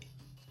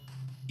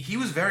he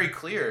was very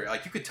clear.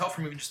 Like, you could tell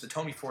from even just the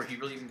tone before he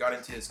really even got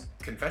into his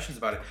confessions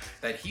about it,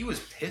 that he was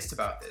pissed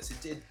about this.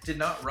 It did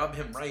not rub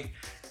him right.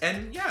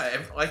 And yeah,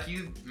 like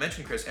you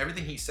mentioned, Chris,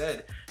 everything he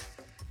said,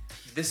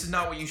 this is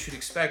not what you should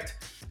expect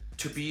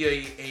to be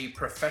a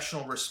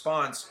professional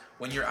response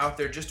when you're out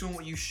there just doing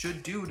what you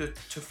should do to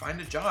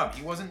find a job.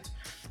 He wasn't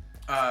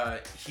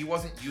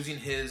using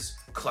his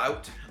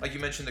clout, like you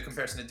mentioned the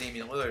comparison to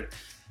Damian Lillard.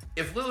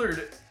 If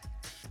Lillard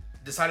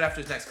decided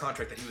after his next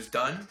contract that he was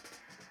done,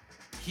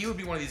 he would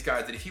be one of these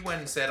guys that if he went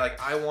and said, like,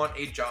 I want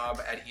a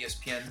job at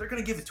ESPN, they're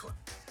going to give it to him.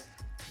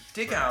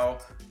 Dickau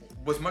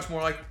was much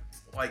more like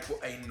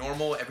a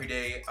normal,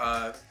 everyday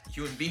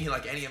human being,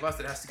 like any of us,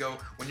 that has to go,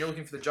 when you're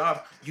looking for the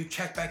job, you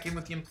check back in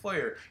with the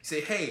employer. You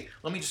say, hey,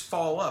 let me just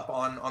follow up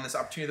on this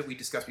opportunity that we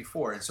discussed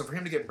before. And so for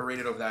him to get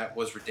berated over that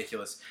was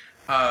ridiculous.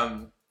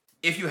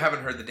 If you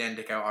haven't heard the Dan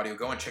Dickau audio,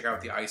 go and check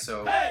out the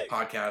ISO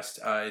podcast.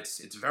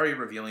 It's very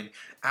revealing,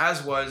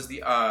 as was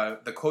the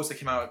quotes that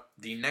came out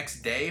the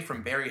next day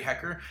from Barry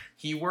Hecker.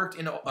 He worked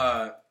in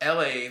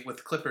LA with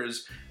the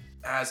Clippers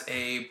as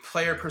a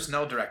player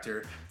personnel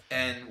director,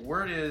 and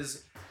word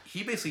is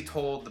he basically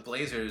told the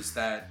Blazers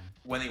that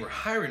when they were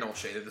hiring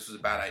Olshey that this was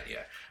a bad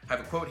idea. I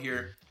have a quote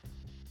here.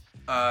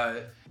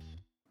 Let's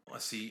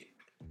see.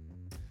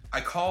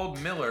 I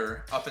called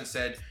Miller up and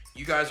said,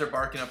 you guys are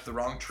barking up the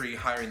wrong tree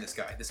hiring this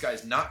guy. This guy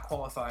is not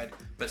qualified,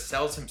 but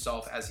sells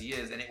himself as he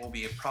is, and it will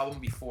be a problem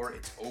before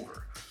it's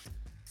over.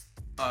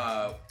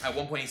 At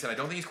one point he said, I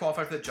don't think he's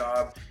qualified for the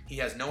job. He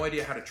has no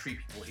idea how to treat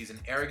people. He's an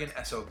arrogant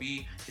SOB.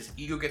 His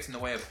ego gets in the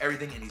way of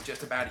everything, and he's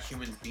just a bad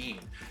human being.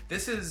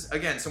 This is,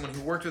 again, someone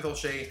who worked with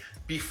Olshey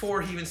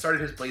before he even started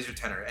his Blazer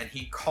tenure, and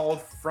he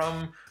called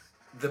from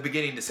the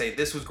beginning to say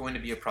this was going to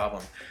be a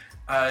problem.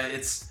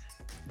 It's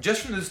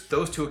just from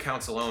those two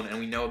accounts alone, and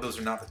we know those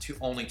are not the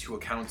only two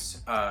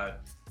accounts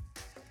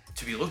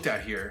to be looked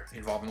at here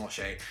involving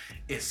Olshey,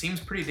 it seems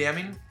pretty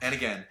damning. And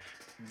again,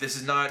 this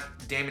is not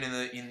damning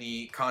in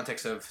the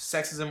context of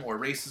sexism or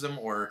racism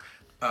or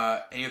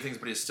any of the things,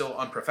 but it's still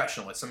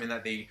unprofessional. It's something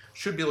that they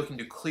should be looking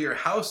to clear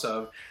house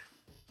of,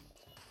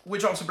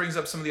 which also brings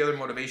up some of the other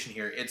motivation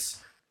here.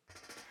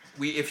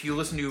 If you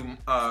listen to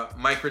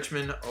Mike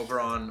Richmond over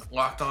on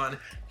Locked On,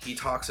 he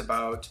talks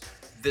about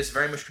this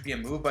very much could be a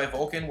move by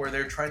Vulcan where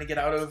they're trying to get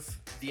out of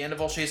the end of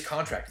Olshey's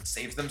contract. It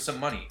saves them some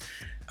money.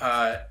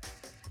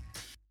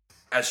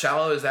 As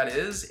shallow as that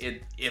is,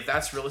 if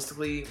that's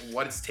realistically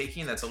what it's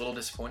taking, that's a little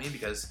disappointing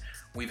because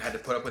we've had to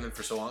put up with him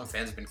for so long.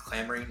 Fans have been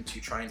clamoring to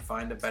try and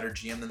find a better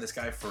GM than this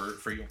guy for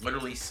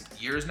literally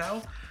years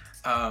now,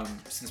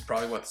 since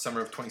probably the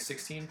summer of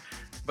 2016.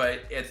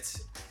 But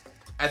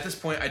at this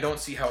point, I don't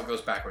see how it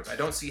goes backwards. I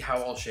don't see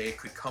how Olshey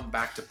could come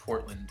back to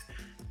Portland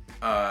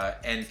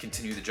and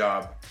continue the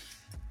job.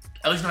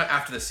 At least not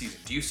after this season.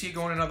 Do you see it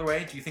going another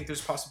way? Do you think there's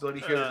a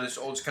possibility here that this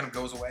all just kind of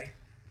goes away?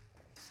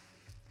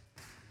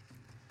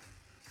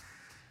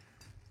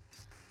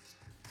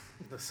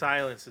 The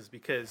silence is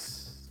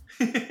because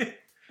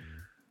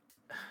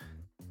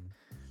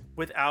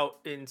without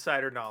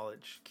insider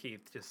knowledge,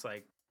 Keith, just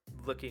like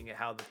looking at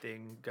how the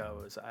thing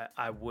goes,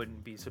 I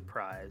wouldn't be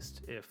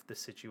surprised if the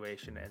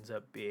situation ends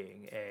up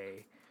being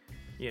a,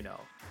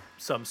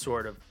 some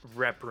sort of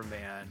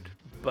reprimand,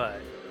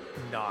 but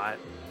not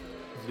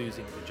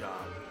losing the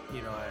job.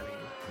 You know what I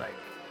mean?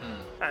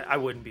 Like, I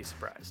wouldn't be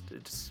surprised.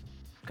 It's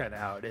kind of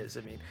how it is.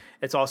 I mean,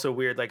 it's also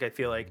weird. Like, I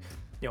feel like,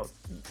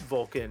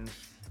 Vulcan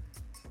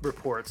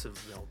reports of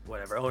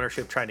whatever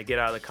ownership trying to get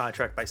out of the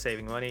contract by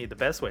saving money. The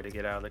best way to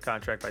get out of the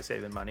contract by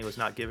saving money was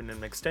not giving him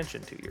an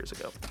extension 2 years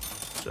ago.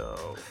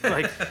 So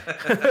like,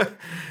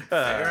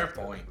 fair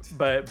point.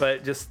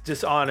 But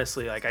just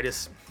honestly, like I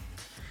just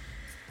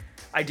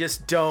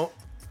don't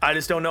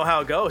know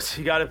how it goes.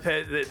 You got to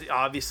pay,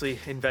 obviously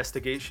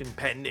investigation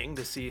pending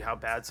to see how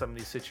bad some of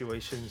these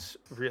situations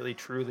really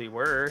truly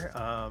were,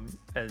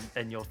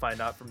 and you'll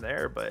find out from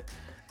there. But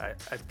I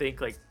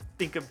think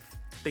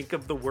think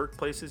of the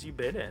workplaces you've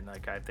been in.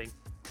 Like, I think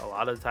a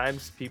lot of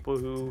times people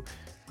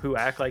who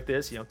act like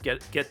this,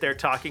 get their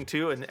talking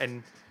to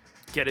and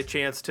get a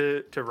chance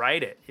to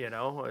write it.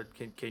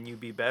 Can you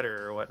be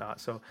better or whatnot?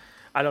 So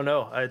I don't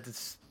know.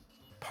 It's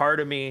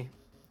part of me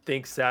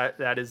thinks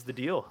that is the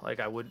deal. Like,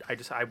 I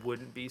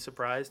wouldn't be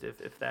surprised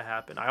if that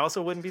happened. I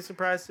also wouldn't be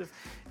surprised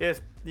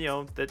if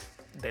that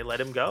they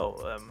let him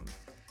go.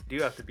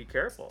 You have to be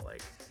careful.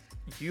 Like,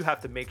 you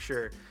have to make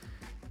sure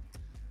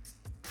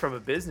from a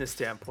business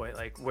standpoint,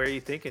 like, where are you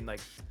thinking?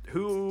 Like,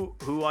 who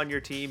on your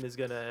team is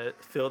gonna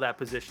fill that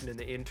position in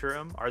the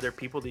interim? Are there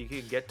people that you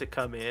can get to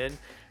come in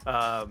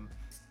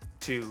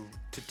to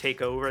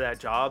take over that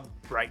job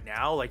right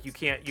now? Like,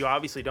 you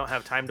obviously don't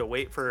have time to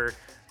wait for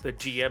the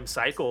GM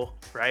cycle,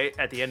 right,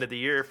 at the end of the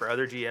year for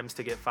other GMs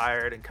to get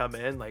fired and come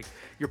in. Like,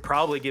 you're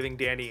probably giving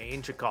Danny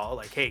Ainge a call,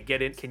 like, hey,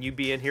 get in, can you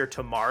be in here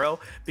tomorrow?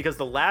 Because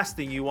the last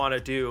thing you want to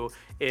do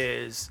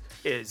is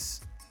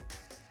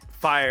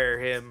fire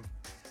him,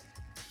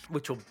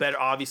 which will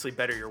obviously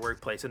better your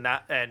workplace.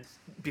 And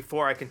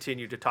before I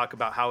continue to talk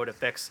about how it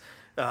affects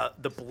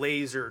the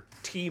Blazer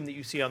team that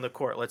you see on the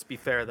court, let's be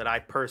fair that I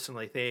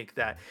personally think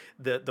that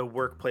the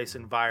workplace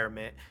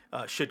environment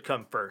should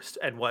come first,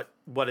 and what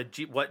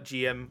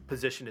GM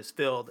position is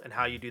filled and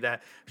how you do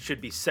that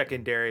should be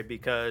secondary,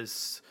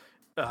 because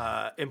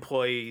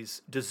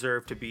employees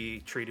deserve to be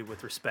treated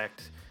with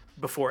respect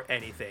before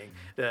anything.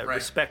 Right.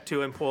 Respect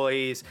to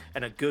employees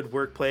and a good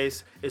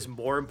workplace is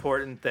more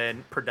important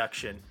than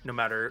production, no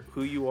matter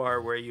who you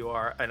are, where you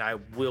are, and I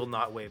will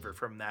not waver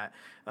from that.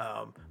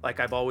 Like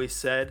I've always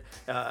said,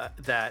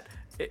 that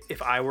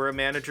if I were a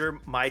manager,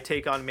 my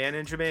take on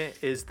management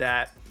is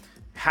that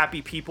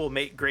happy people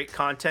make great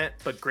content,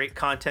 but great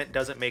content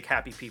doesn't make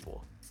happy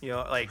people.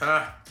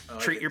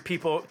 Treat your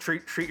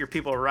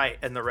people right,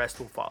 and the rest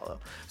will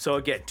follow. So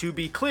again, to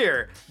be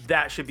clear,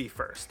 that should be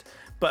first.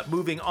 But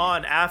moving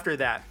on after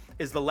that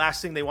is the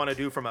last thing they want to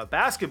do from a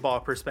basketball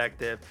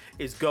perspective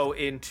is go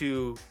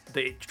into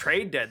the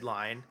trade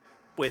deadline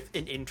with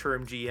an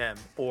interim GM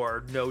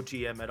or no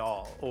GM at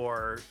all,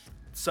 or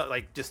so,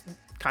 like, just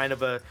kind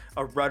of a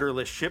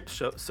rudderless ship,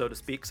 so to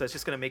speak, because that's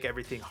just going to make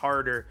everything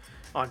harder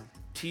on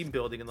team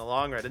building in the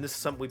long run. And this is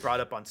something we brought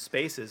up on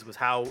Spaces, was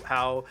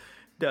how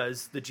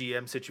does the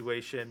GM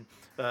situation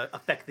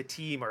affect the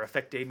team, or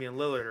affect Damian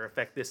Lillard, or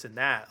affect this and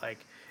that?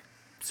 Like,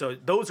 so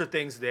those are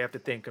things they have to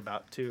think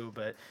about too.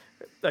 But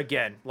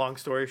again, long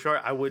story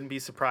short, I wouldn't be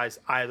surprised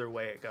either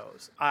way it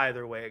goes.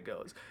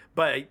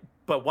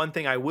 But one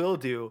thing I will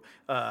do,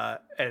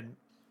 and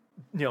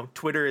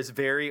Twitter is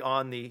very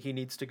on the he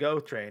needs to go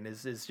train,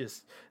 is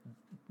just,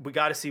 we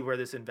got to see where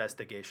this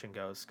investigation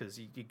goes, because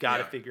you got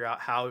to figure out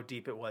how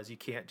deep it was. You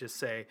can't just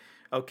say,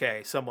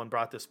 okay, someone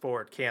brought this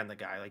forward, can the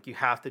guy? Like, you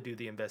have to do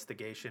the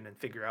investigation and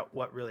figure out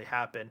what really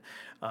happened.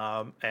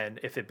 And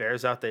if it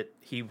bears out that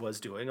he was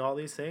doing all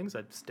these things,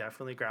 that's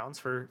definitely grounds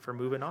for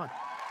moving on.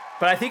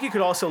 But I think you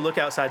could also look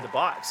outside the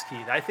box,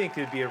 Keith. I think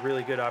it would be a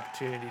really good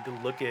opportunity to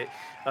look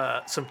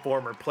at some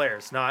former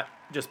players, not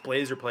just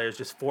Blazer players,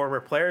 just former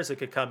players that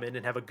could come in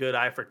and have a good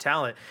eye for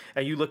talent.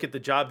 And you look at the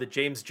job that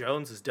James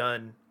Jones has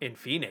done in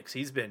Phoenix.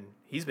 He's been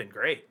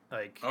great.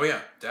 Like, oh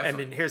yeah,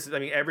 definitely. And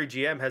then every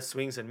GM has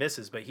swings and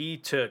misses, but he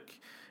took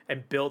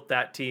and built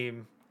that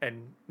team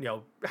and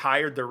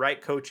hired the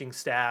right coaching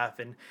staff.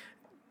 And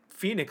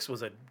Phoenix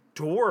was a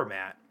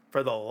doormat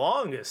for the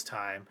longest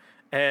time,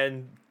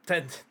 and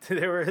then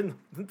they were in,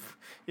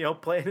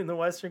 playing in the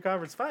Western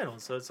Conference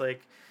Finals. So it's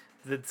like,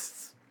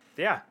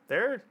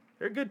 they're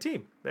a good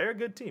team. They're a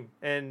good team,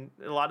 and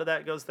a lot of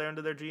that goes down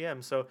to their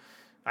GM. So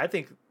I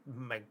think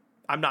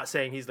I'm not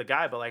saying he's the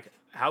guy, but like,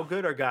 how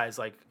good are guys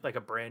like a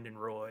Brandon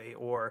Roy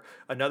or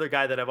another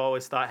guy that I've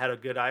always thought had a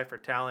good eye for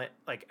talent,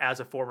 like as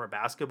a former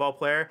basketball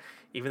player,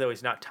 even though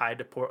he's not tied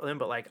to Portland,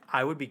 but like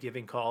I would be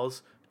giving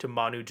calls to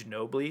Manu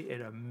Ginobili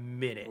in a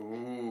minute.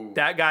 Ooh,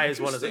 that guy is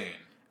one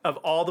of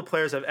all the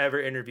players I've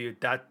ever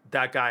interviewed.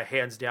 That guy,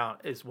 hands down,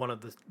 is one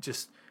of the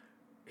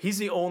he's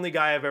the only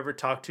guy I've ever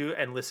talked to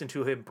and listened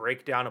to him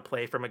break down a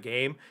play from a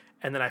game,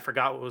 and then I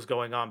forgot what was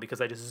going on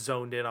because I just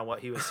zoned in on what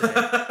he was saying.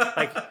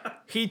 Like,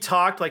 he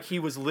talked like he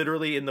was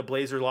literally in the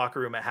Blazer locker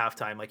room at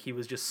halftime. Like, he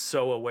was just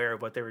so aware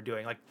of what they were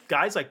doing. Like,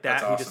 guys like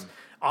that. That's awesome.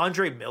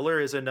 Andre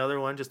Miller is another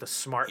one, just a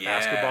smart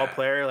basketball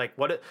player. Like,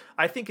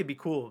 I think it'd be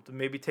cool to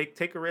maybe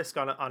take a risk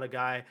on a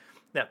guy.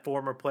 That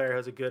former player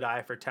has a good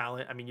eye for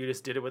talent. I mean, you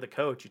just did it with a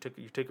coach. You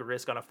took a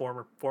risk on a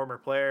former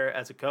player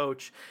as a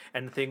coach.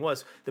 And the thing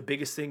was, the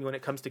biggest thing when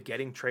it comes to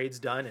getting trades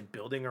done and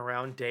building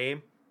around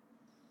Dame,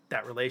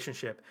 that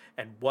relationship.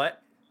 And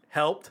what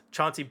helped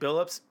Chauncey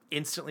Billups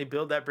instantly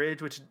build that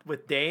bridge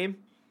with Dame?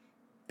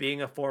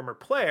 Being a former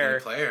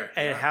player,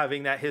 and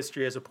having that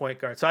history as a point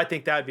guard. So I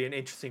think that would be an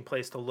interesting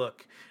place to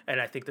look. And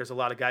I think there's a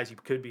lot of guys you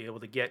could be able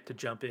to get to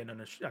jump in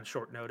on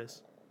short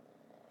notice.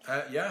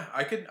 Yeah,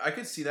 I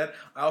could see that.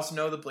 I also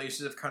know the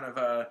Blazers have kind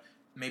of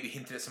maybe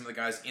hinted at some of the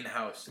guys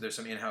in-house. There's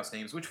some in-house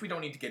names, which we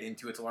don't need to get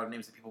into. It's a lot of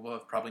names that people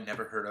have probably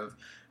never heard of.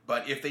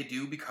 But if they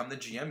do become the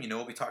GM,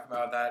 we'll be talking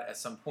about that at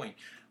some point.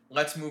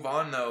 Let's move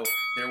on, though.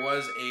 There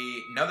was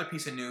another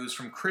piece of news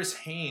from Chris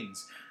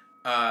Haynes.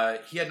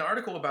 He had an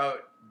article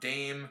about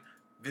Dame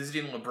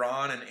visiting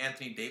LeBron and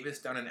Anthony Davis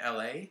down in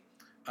L.A.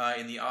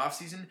 In the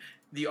offseason.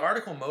 The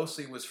article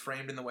mostly was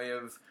framed in the way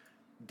of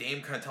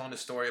Dame kind of telling a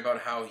story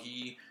about how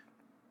he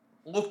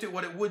looked at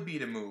what it would be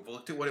to move,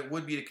 looked at what it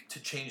would be to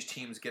change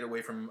teams, get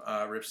away from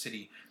Rip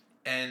City.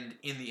 And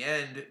in the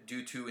end,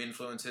 due to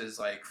influences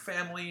like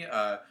family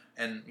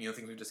and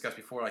things we've discussed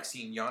before, like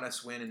seeing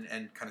Giannis win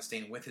and kind of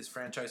staying with his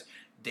franchise,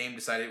 Dame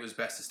decided it was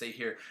best to stay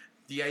here.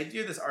 The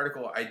idea of this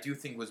article, I do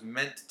think, was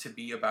meant to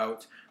be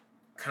about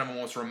kind of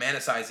almost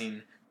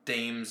romanticizing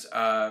Dame's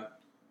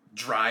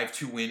drive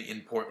to win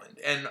in Portland.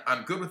 And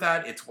I'm good with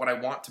that. It's what I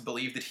want to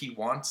believe that he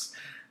wants.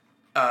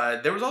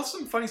 There was also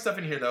some funny stuff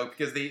in here, though,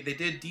 because they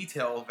did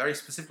detail very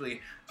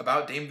specifically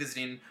about Dame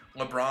visiting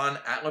LeBron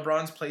at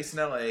LeBron's place in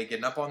L.A.,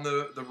 getting up on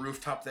the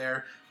rooftop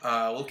there,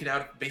 looking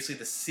out at basically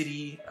the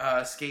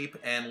cityscape,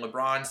 and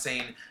LeBron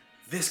saying,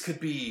 this could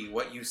be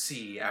what you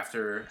see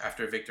after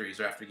victories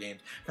or after games,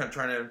 kind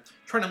of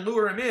trying to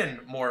lure him in,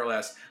 more or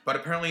less. But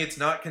apparently it's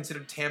not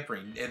considered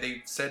tampering. And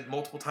they said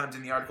multiple times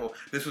in the article,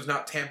 this was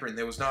not tampering.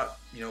 There was not,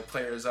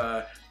 players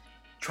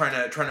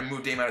trying to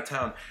move Dame out of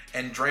town.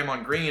 And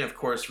Draymond Green, of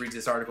course, reads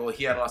this article.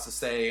 He had lots to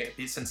say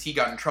since he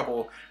got in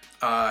trouble,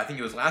 I think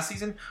it was last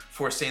season,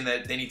 for saying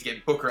that they need to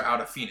get Booker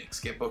out of Phoenix.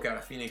 Get Booker out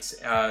of Phoenix.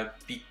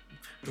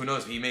 Who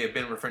knows? He may have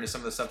been referring to some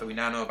of the stuff that we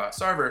now know about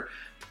Sarver.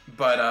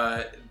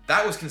 But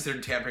that was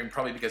considered tampering,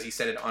 probably because he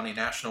said it on a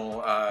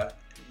national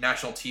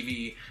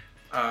TV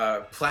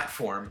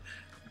platform.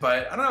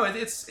 But I don't know.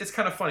 It's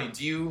kind of funny.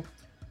 Do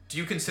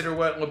you consider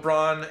what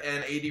LeBron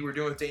and AD were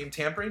doing with Dame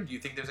tampering? Do you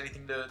think there's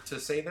anything to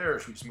say there, or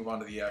should we just move on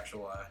to the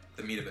actual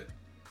the meat of it?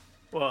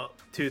 Well,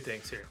 two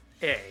things here.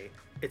 A,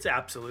 it's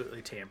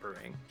absolutely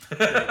tampering.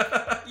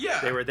 Yeah.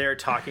 They were there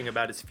talking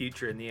about his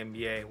future in the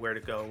NBA, where to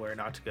go, where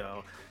not to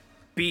go.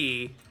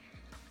 B,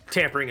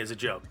 tampering is a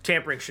joke.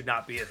 Tampering should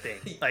not be a thing.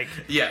 Like,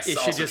 yes, it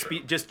should just be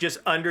just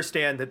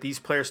understand that these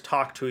players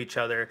talk to each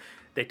other.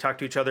 They talk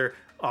to each other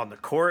on the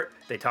court.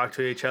 They talk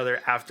to each other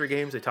after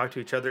games. They talk to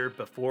each other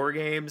before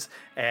games.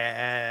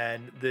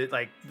 And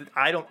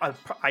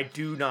I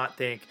do not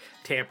think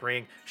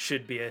tampering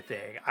should be a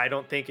thing. I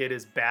don't think it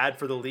is bad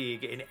for the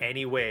league in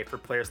any way for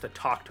players to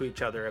talk to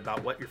each other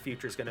about what your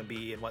future is going to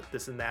be and what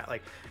this and that.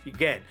 Like,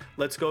 again,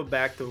 let's go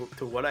back to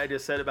what I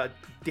just said about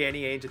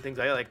Danny Ainge and things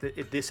like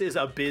that. This is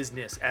a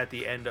business at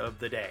the end of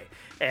the day.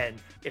 And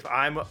if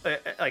I'm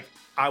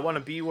I want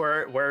to be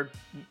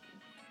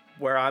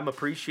where I'm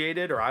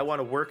appreciated, or I want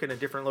to work in a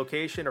different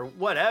location, or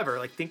whatever.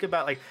 Like, think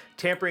about, like,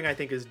 tampering, I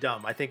think, is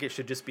dumb. I think it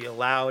should just be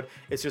allowed.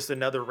 It's just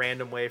another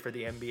random way for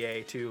the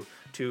NBA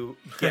to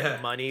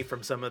get money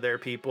from some of their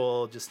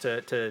people, just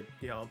to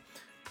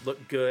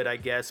look good, I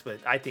guess.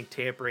 But I think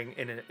tampering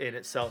in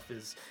itself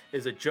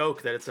is a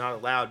joke that it's not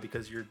allowed,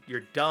 because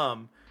you're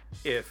dumb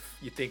if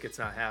you think it's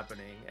not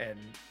happening. And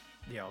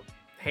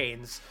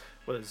Haynes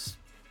was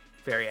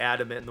very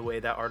adamant in the way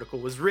that article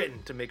was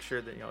written to make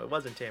sure that it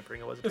wasn't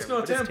tampering. It wasn't. It's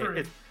not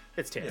tampering.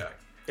 It's tampering.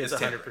 Yeah, it's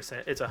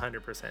 100%. It's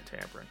 100%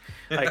 tampering.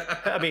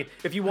 Like, I mean,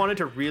 if you wanted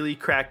to really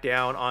crack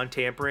down on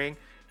tampering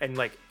and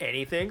like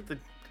anything,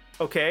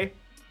 okay,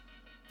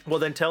 well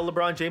then tell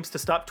LeBron James to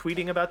stop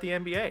tweeting about the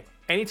NBA.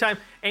 Anytime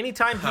he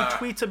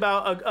tweets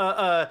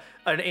about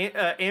an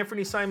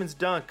Anthony Simons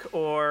dunk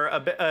or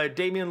a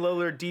Damian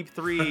Lillard deep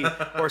three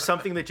or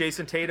something that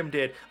Jason Tatum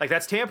did, like,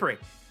 that's tampering.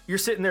 You're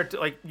sitting there,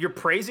 you're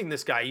praising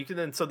this guy. You can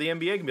then, so the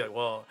NBA can be like,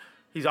 well,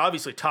 he's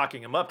obviously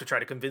talking him up to try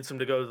to convince him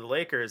to go to the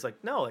Lakers.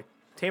 Like, no, like,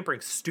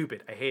 tampering's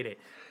stupid. I hate it.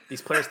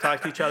 These players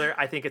talk to each other.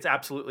 I think it's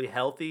absolutely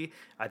healthy.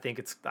 I think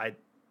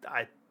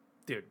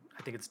dude,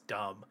 I think it's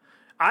dumb.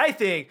 I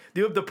think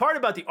the part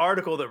about the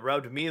article that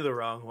rubbed me the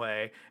wrong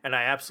way, and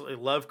I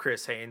absolutely love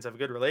Chris Haynes, I have a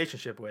good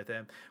relationship with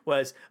him,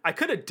 was I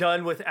could have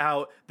done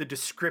without the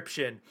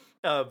description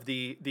of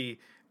the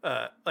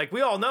like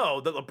we all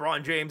know that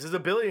LeBron James is a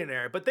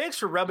billionaire, but thanks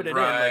for rubbing it in.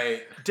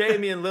 Like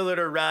Damian Lillard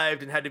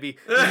arrived and had to be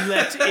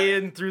let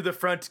in through the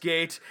front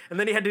gate, and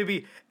then he had to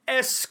be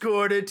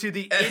escorted to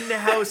the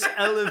in-house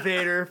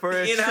elevator for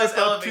a trip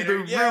up to the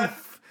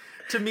roof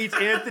to meet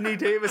Anthony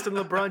Davis and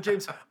LeBron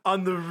James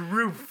on the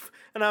roof.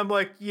 And I'm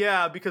like,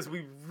 yeah, because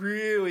we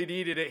really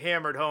needed it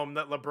hammered home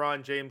that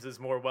LeBron James is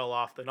more well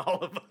off than all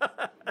of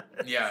us.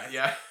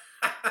 Yeah.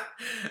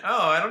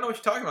 Oh, I don't know what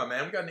you're talking about,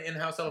 man. We got an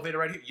in-house elevator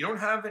right here. You don't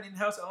have an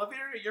in-house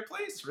elevator at your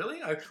place, really?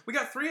 We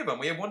got 3 of them.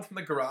 We have one from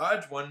the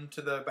garage, one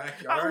to the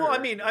backyard. Well, I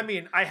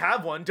mean, I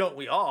have one, don't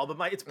we all?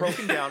 But it's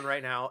broken down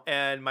right now,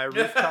 and my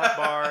rooftop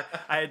bar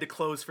I had to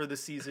close for the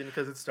season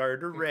because it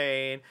started to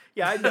rain.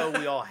 Yeah, I know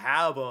we all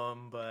have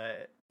them,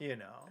 but you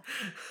know.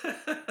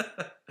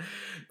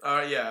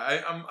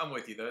 I'm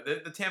with you though.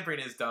 The tampering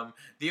is dumb.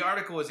 The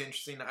article was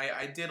interesting.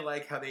 I did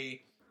like how the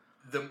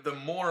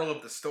moral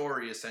of the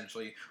story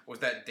essentially was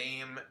that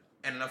Dame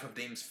and enough of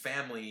Dame's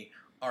family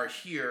are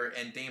here,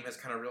 and Dame has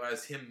kind of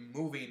realized him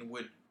moving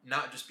would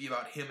not just be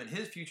about him and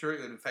his future;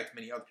 it would affect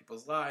many other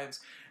people's lives.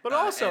 But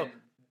also,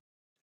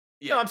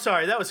 no, I'm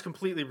sorry, that was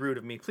completely rude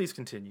of me. Please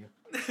continue.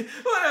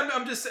 Well,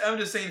 I'm just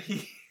saying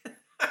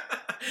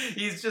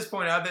he's just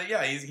pointing out that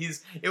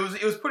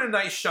it was put a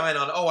nice shine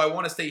on. Oh, I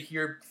want to stay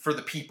here for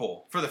the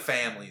people, for the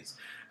families.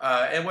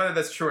 And whether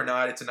that's true or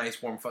not, it's a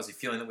nice, warm, fuzzy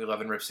feeling that we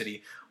love in Rip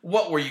City.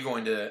 What were you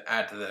going to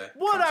add to the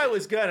What I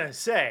was going to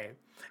say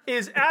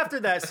is after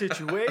that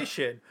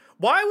situation,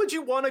 why would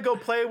you want to go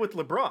play with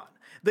LeBron?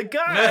 The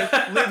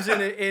guy lives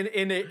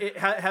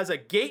has a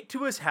gate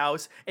to his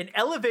house, an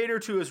elevator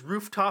to his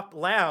rooftop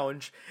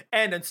lounge,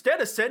 and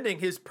instead of sending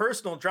his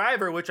personal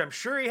driver, which I'm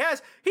sure he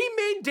has, he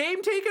made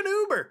Dame take an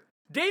Uber.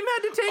 Dame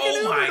had to take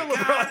an Uber to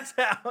LeBron's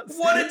house.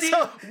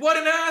 What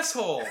an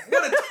asshole.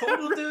 What a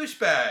total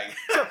douchebag.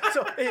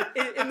 So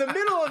in the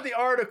middle of the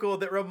article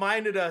that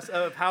reminded us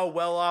of how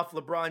well off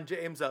LeBron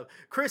James is,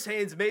 Chris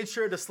Haynes made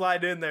sure to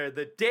slide in there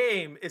that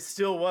Dame is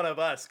still one of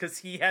us because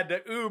he had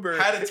to Uber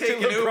to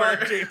take an LeBron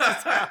Uber. James'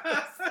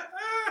 house.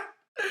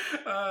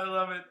 I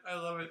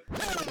love it.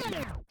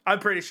 I'm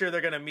pretty sure they're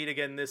going to meet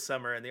again this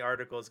summer, and the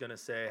article is going to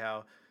say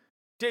how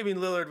Damian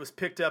Lillard was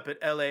picked up at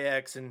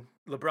LAX in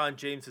LeBron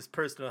James's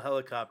personal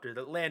helicopter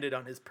that landed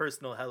on his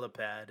personal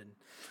helipad. And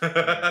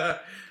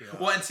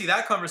well, and see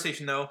that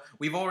conversation though,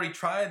 we've already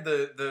tried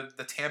the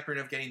tampering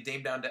of getting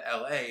Dame down to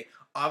LA.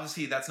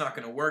 Obviously, that's not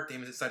going to work.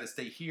 Dame has decided to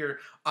stay here.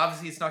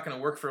 Obviously, it's not going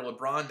to work for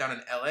LeBron down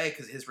in LA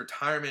because his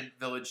retirement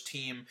village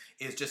team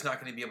is just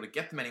not going to be able to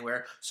get them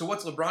anywhere. So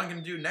what's LeBron going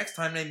to do next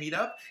time they meet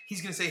up?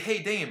 He's going to say,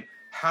 "Hey, Dame,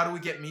 how do we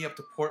get me up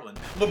to Portland?"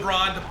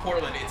 LeBron to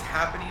Portland. It's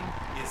happening.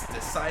 It's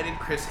decided.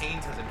 Chris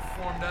Haynes has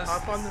informed us.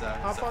 Hop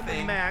on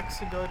the Max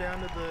and go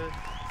down to the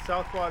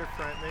South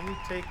Waterfront. Then you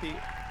take the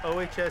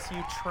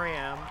OHSU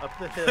tram up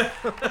the hill.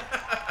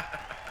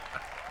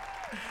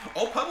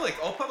 all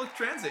public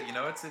transit. You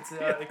know, it's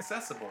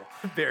accessible.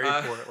 Very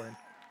Portland.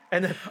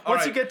 And then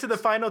once you get to the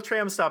final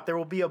tram stop, there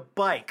will be a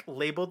bike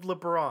labeled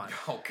LeBron.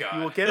 Oh, God.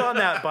 You will get on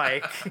that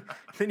bike.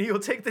 Then you will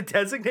take the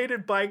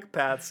designated bike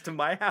paths to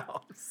my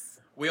house.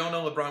 We all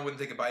know LeBron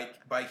wouldn't take a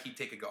bike. He'd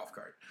take a golf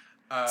cart.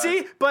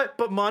 See, but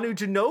Manu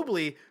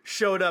Ginobili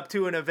showed up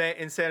to an event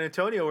in San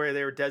Antonio where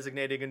they were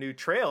designating a new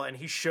trail, and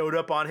he showed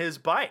up on his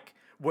bike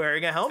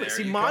wearing a helmet.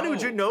 See, Manu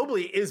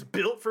Ginobili is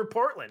built for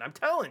Portland. I'm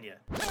telling you.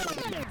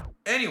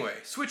 Anyway,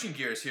 switching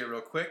gears here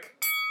real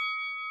quick.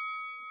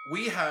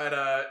 We had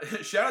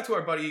shout out to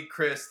our buddy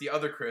Chris, the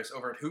other Chris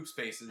over at Hoop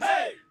Spaces.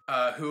 Hey!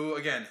 Who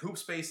again, Hoop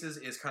Spaces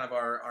is kind of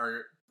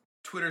our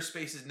Twitter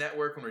Spaces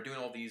network when we're doing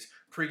all these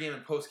pregame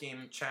and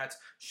postgame chats.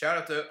 Shout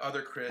out to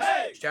other Chris.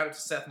 Hey! Shout out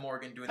to Seth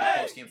Morgan doing the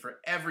postgame for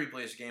every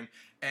Blazers game.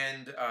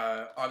 And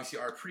obviously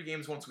our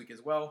pregames once a week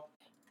as well.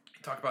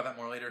 Talk about that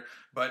more later.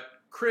 But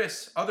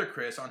other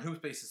Chris on Hoop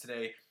Spaces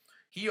today,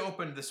 he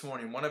opened this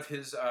morning one of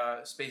his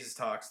Spaces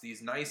talks,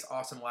 these nice,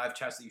 awesome live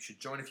chats that you should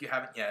join if you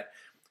haven't yet.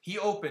 He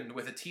opened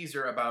with a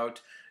teaser about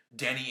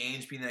Danny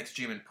Ainge being the next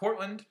GM in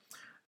Portland.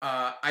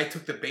 I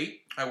took the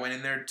bait. I went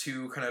in there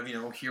to kind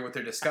of, hear what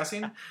they're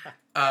discussing.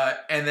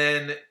 And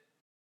then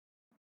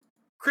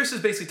Chris is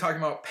basically talking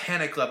about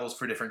panic levels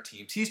for different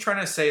teams. He's trying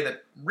to say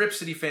that Rip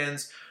City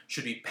fans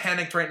should be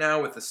panicked right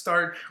now with the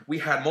start. We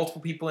had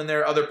multiple people in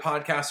there, other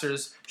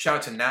podcasters. Shout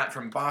out to Nat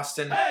from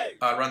Boston.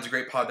 Runs a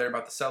great pod there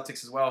about the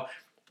Celtics as well.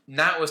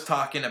 Nat was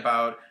talking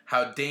about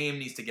how Dame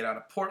needs to get out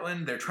of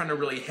Portland. They're trying to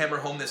really hammer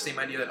home this same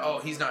idea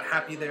that, he's not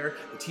happy there.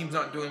 The team's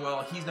not doing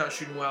well. He's not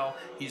shooting well.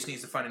 He just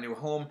needs to find a new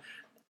home.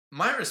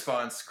 My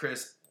response,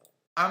 Chris,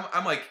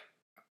 I'm like,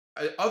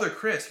 other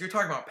Chris, you're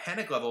talking about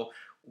panic level.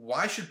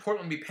 Why should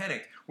Portland be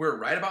panicked? We're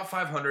right about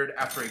 500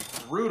 after a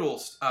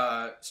brutal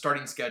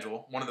starting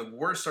schedule, one of the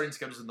worst starting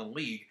schedules in the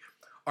league.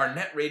 Our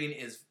net rating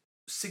is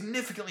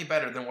significantly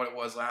better than what it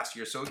was last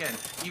year. So again,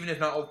 even if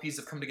not all the pieces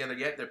have come together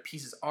yet, their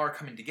pieces are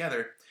coming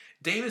together.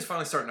 Dame is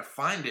finally starting to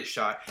find his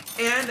shot.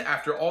 And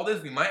after all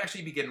this, we might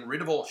actually be getting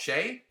rid of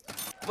Olshey.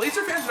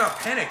 Blazer fans are not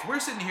panicked. We're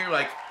sitting here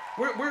like,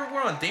 we're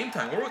on Dame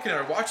time. We're looking at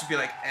our watches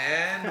being like,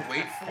 and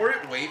wait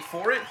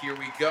for it, here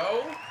we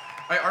go.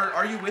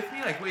 Are you with me?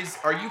 Like,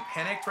 are you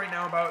panicked right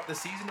now about the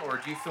season, or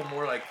do you feel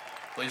more like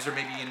Blazer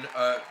maybe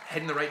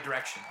heading the right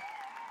direction?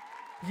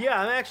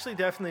 Yeah, I'm actually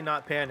definitely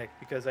not panicked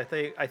because I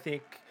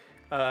think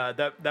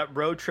that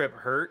road trip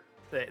hurt.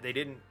 They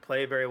didn't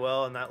play very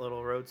well in that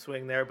little road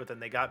swing there, but then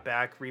they got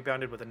back,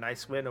 rebounded with a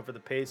nice win over the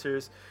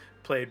Pacers,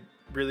 played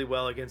really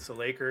well against the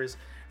Lakers,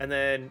 and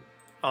then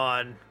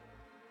on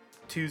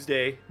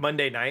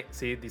Monday night.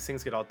 See, these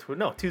things get all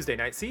Tuesday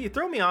night. See, you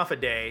throw me off a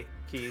day,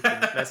 Keith, and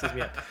messes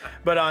me up.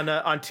 But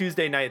on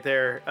Tuesday night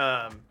there,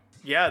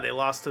 they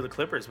lost to the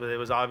Clippers, but it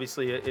was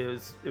obviously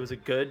it was a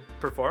good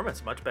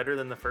performance, much better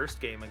than the first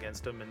game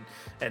against them,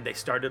 and they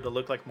started to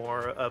look like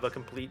more of a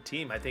complete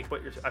team. I think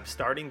I'm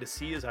starting to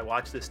see as I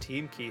watch this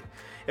team, Keith,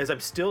 is I'm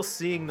still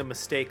seeing the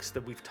mistakes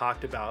that we've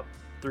talked about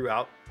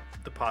throughout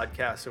the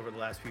podcast over the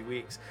last few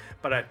weeks,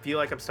 but I feel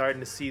like I'm starting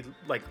to see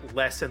like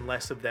less and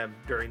less of them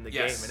during the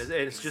game, and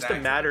it's just a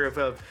matter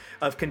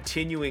of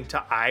continuing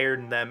to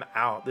iron them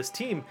out. This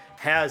team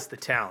has the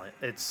talent.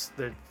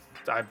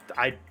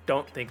 I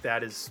don't think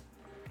that is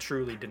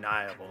truly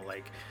deniable.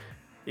 Like,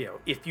 you know,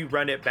 if you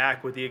run it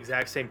back with the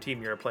exact same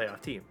team, you're a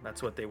playoff team.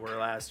 That's what they were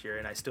last year,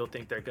 and I still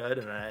think they're good.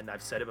 And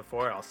I've said it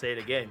before, I'll say it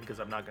again because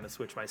I'm not going to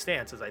switch my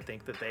stance. Is I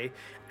think that they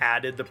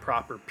added the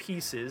proper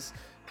pieces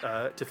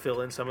to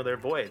fill in some of their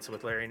voids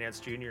with Larry Nance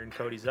Jr. and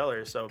Cody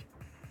Zeller. So,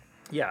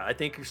 yeah, I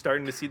think you're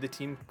starting to see the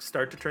team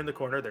start to turn the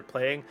corner. They're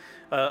playing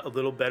a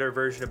little better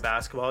version of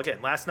basketball.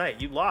 Again, last night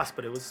you lost,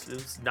 but it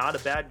was not a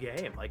bad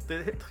game. Like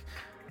the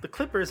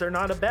Clippers are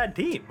not a bad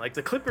team. Like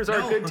the Clippers are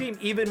a good team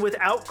even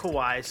without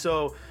Kawhi.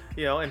 So,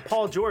 you know, and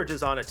Paul George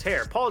is on a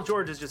tear. Paul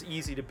George is just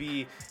easy to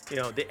be, you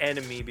know, the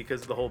enemy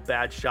because of the whole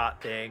bad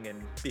shot thing and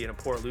being a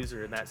poor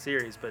loser in that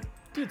series. But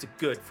dude's a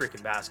good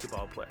freaking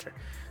basketball player.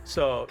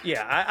 So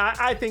yeah,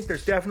 I think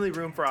there's definitely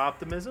room for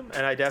optimism,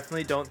 and I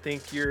definitely don't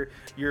think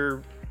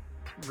you're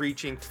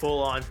reaching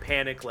full-on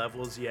panic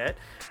levels yet.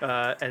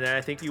 And then I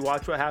think you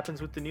watch what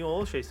happens with the Neil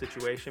Olshey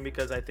situation,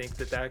 because I think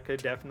that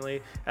could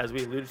definitely, as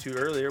we alluded to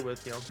earlier,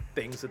 with, you know,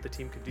 things that the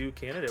team could do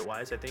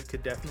candidate-wise, I think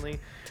could definitely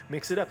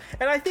mix it up.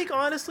 And I think,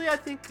 honestly, I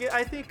think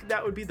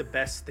that would be the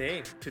best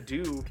thing to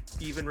do,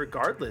 even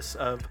regardless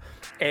of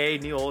A,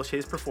 Neil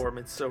Olshey's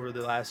performance over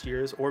the last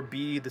years, or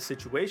B, the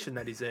situation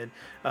that he's in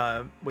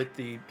with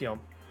the, you know,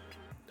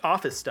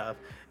 office stuff.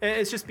 And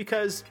it's just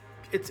because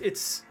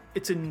it's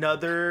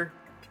another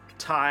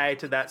tie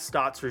to that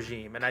Stotts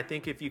regime, and I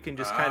think if you can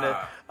just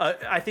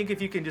I think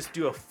if you can just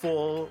do a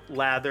full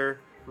lather,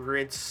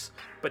 rinse,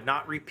 but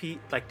not repeat,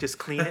 like just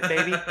clean it,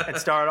 baby, and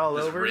start all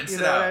over. You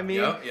know what I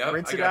mean? Yep,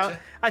 rinse it out.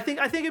 I think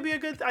it'd be a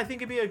good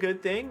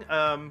thing.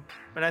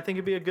 And I think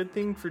it'd be a good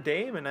thing for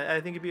Dame, and I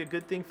think it'd be a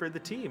good thing for the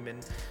team.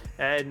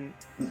 And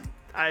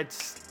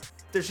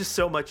there's just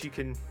so much you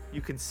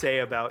can say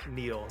about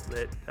Neil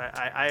that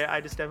I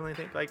just definitely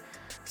think, like,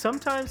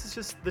 sometimes it's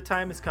just the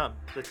time has come.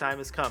 The time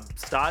has come.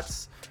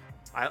 Stotts.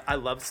 I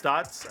love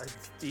Stotts.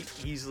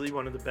 Easily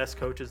one of the best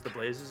coaches the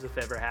Blazers have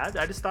ever had.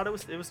 I just thought it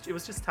was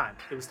just time.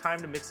 It was time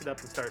to mix it up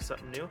and start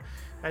something new.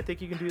 I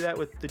think you can do that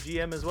with the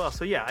GM as well.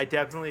 So yeah, I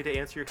definitely, to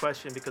answer your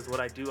question, because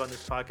what I do on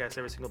this podcast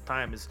every single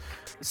time is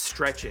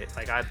stretch it.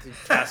 Like,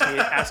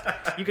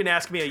 you can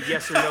ask me a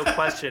yes or no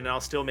question and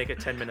I'll still make it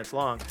 10 minutes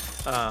long.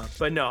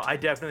 But no, I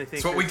definitely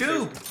think that's what we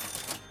do.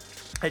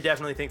 I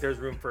definitely think there's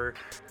room for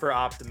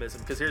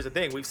optimism, because here's the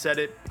thing. We've said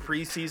it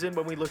preseason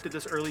when we looked at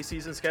this early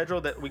season schedule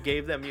that we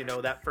gave them, you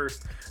know, that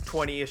first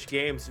 20-ish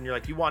games, and you're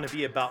like, you want to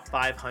be about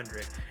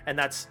 500, and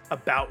that's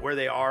about where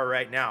they are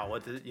right now.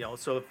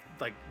 So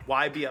like,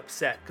 why be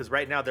upset? Because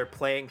right now they're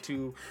playing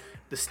to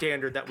the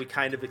standard that we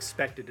kind of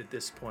expected at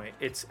this point.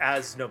 It's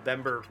as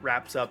November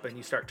wraps up and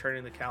you start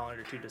turning the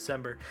calendar to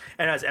December.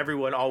 And as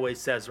everyone always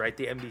says, right,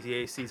 the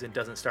NBA season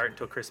doesn't start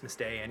until Christmas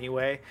Day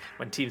anyway,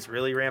 when teams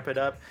really ramp it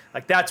up.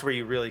 Like, that's where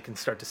you really can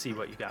start to see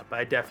what you got. But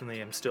I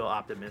definitely am still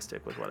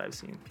optimistic with what I've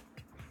seen.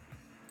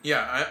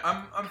 Yeah,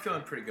 I'm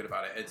feeling pretty good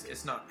about it.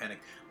 It's not panic.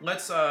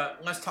 Let's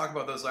talk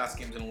about those last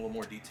games in a little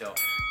more detail.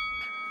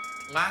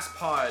 Last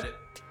pod,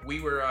 we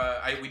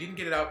didn't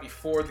get it out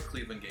before the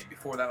Cleveland game,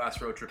 before that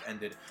last road trip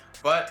ended.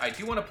 But I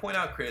do want to point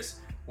out, Chris,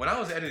 when I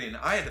was editing,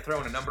 I had to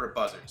throw in a number of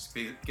buzzers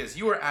because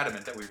you were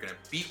adamant that we were going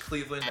to beat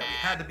Cleveland, that we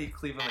had to beat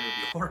Cleveland, it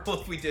would be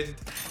horrible if we didn't.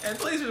 And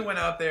Blazers went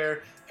out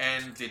there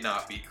and did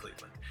not beat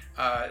Cleveland.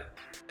 I'm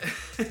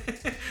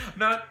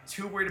not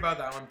too worried about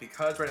that one,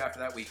 because right after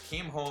that we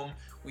came home.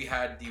 We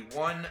had the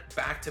one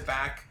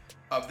back-to-back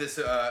of this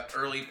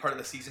early part of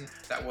the season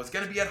that was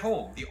going to be at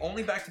home. The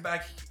only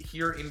back-to-back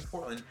here in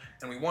Portland,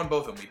 and we won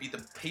both of them. We beat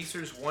the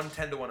Pacers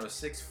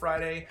 110-106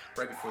 Friday,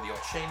 right before the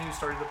Olshey news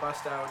started to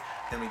bust out.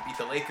 Then we beat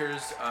the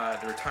Lakers,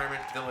 the Retirement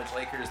Village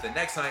Lakers, the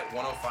next night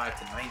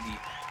 105-90.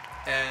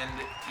 And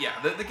yeah,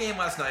 the game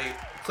last night,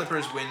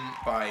 Clippers win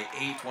by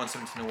 8,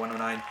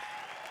 117-109.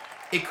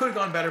 It could have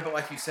gone better, but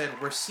like you said,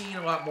 we're seeing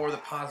a lot more of the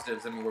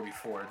positives than we were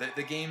before.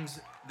 The games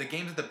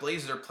that the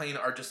Blazers are playing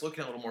are just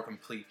looking a little more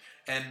complete.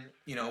 And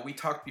we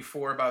talked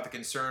before about the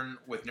concern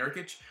with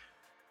Nurkic.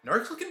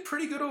 Nurkic's looking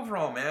pretty good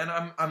overall, man.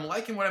 I'm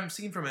liking what I'm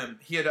seeing from him.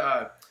 He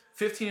had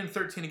 15 and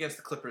 13 against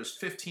the Clippers,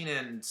 15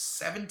 and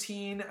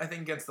 17 I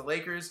think against the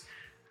Lakers.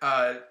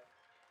 The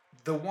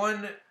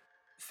one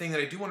thing that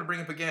I do want to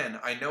bring up again,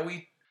 I know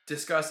we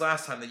discussed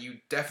last time that you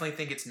definitely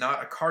think it's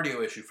not a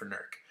cardio issue for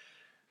Nurk.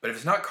 But if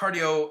it's not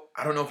cardio,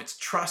 I don't know if it's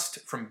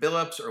trust from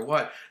Billups or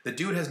what. The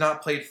dude has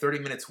not played 30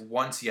 minutes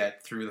once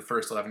yet through the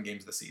first 11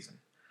 games of the season.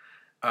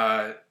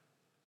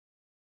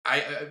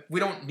 We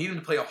don't need him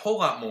to play a whole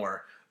lot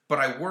more, but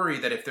I worry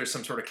that if there's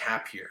some sort of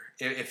cap here,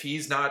 if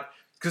he's not,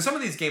 because some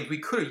of these games we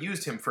could have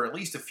used him for at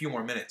least a few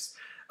more minutes.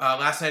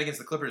 Last night against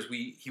the Clippers,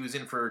 he was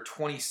in for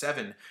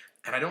 27,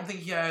 and I don't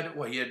think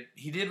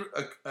he did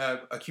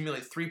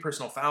accumulate 3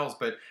 personal fouls,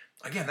 but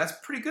again, that's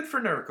pretty good for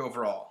Nurk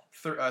overall.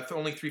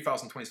 Only 3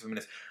 fouls in 27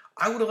 minutes.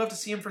 I would have loved to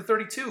see him for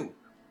 32.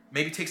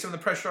 Maybe take some of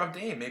the pressure off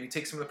Dame. Maybe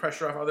take some of the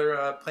pressure off other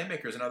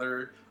playmakers and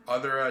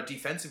other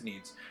defensive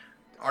needs.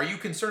 Are you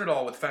concerned at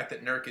all with the fact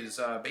that Nurk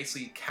is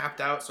basically capped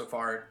out so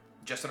far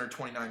just under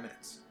 29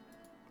 minutes?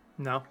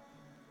 No.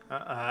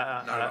 Not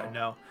at all.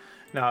 No.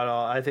 Not at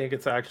all. I think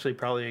it's actually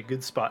probably a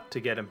good spot to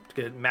get him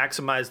to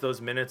maximize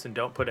those minutes and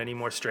don't put any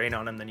more strain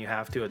on him than you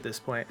have to at this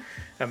point.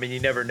 I mean, you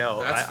never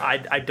know.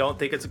 I don't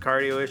think it's a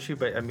cardio issue,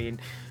 but I mean,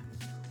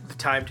 the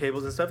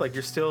timetables and stuff, like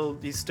he's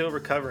still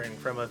recovering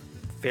from a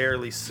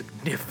fairly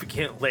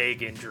significant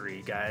leg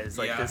injury, guys.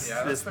 Like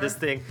this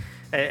thing.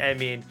 I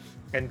mean,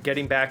 and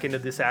getting back into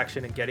this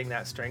action and getting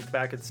that strength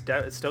back, it's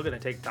still going to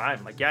take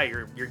time. Like, yeah,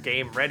 you're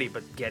game ready,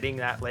 but getting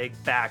that leg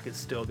back is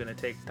still going to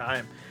take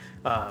time.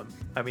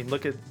 I mean,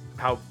 look at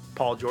how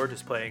Paul George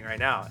is playing right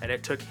now, and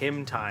it took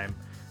him time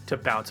to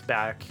bounce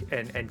back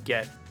and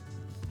get,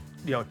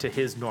 to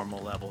his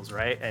normal levels,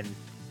 right? And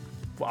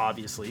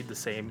obviously the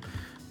same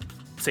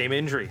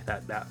injury,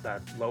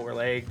 that lower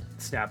leg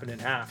snapping in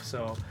half.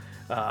 So,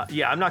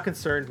 I'm not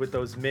concerned with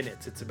those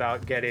minutes. It's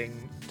about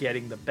getting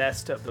the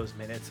best of those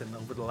minutes. And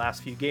over the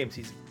last few games,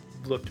 he's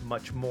looked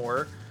much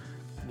more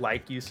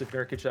like Jusuf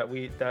Nurkic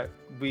that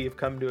we have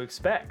come to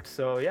expect.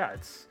 So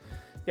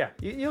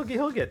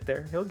he'll get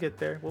there. He'll get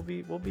there. We'll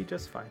be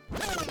just fine.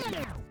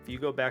 If you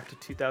go back to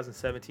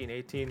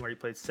 2017-18, where he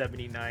played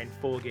 79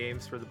 full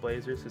games for the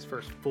Blazers, his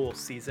first full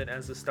season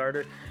as a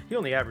starter, he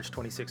only averaged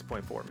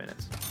 26.4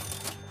 minutes.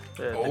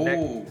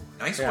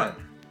 Nice one.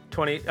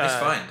 20. Nice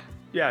find.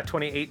 Yeah,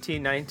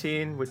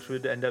 2018-19, which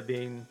would end up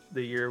being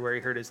the year where he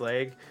hurt his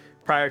leg.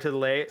 Prior to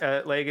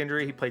the leg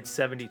injury, he played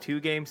 72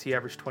 games. He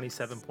averaged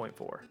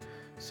 27.4.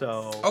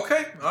 So.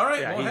 Okay. All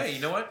right. Yeah, well, hey, you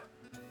know what?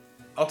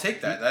 I'll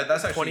take that.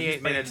 That's actually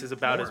 28 minutes is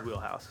about his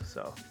wheelhouse.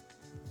 So.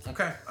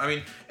 Okay. I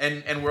mean,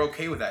 and we're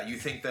okay with that. You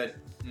think that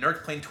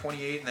Nurk playing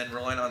 28 and then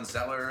relying on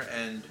Zeller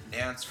and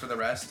Nance for the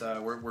rest,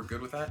 we're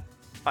good with that?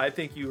 I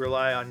think you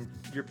rely on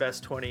your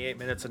best 28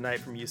 minutes a night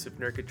from Jusuf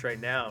Nurkic right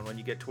now, and when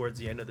you get towards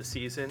the end of the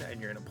season and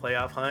you're in a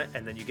playoff hunt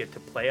and then you get to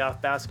playoff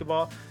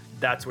basketball,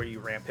 that's where you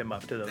ramp him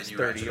up to those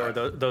 30 or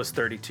those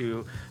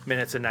 32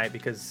 minutes a night,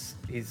 because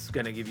he's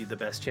going to give you the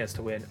best chance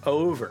to win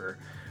over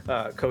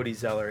Cody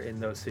Zeller in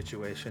those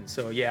situations.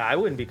 So yeah, I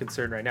wouldn't be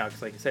concerned right now,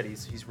 because like I said,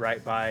 he's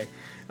right by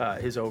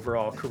his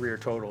overall career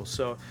totals.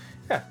 So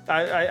yeah,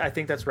 I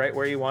think that's right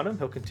where you want him.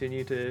 He'll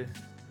continue to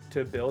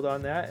build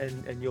on that,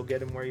 and you'll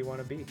get him where you want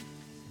to be.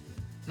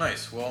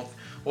 Nice. Well,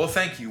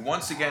 thank you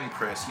once again,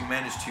 Chris. You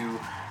managed to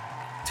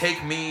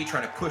take me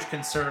trying to push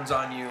concerns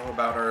on you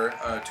about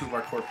our 2 of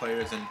our core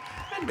players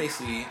and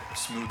basically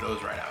smooth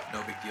those right out.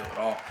 No big deal at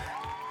all.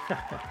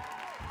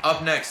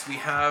 Up next, we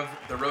have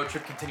the road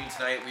trip continuing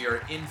tonight. We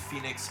are in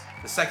Phoenix,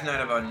 the second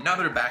night of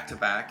another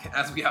back-to-back,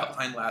 as we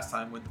outlined last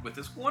time with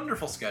this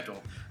wonderful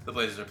schedule the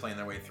Blazers are playing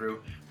their way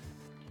through.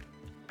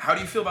 How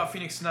do you feel about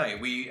Phoenix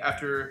tonight?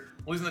 After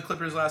losing the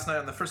Clippers last night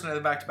on the first night of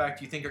the back-to-back,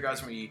 do you think our guys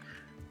are going to be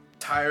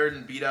tired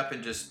and beat up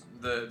and just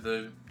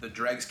the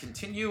dregs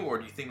continue, or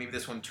do you think maybe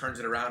this one turns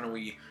it around and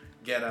we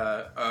get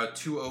a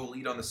 2-0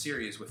 lead on the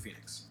series with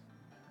Phoenix?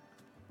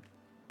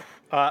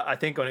 I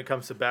think when it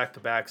comes to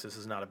back-to-backs, this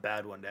is not a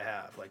bad one to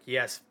have. Like,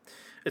 yes,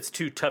 it's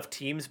 2 tough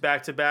teams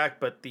back-to-back,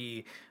 but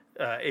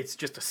it's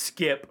just a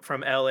skip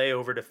from LA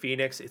over to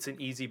Phoenix. It's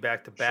an easy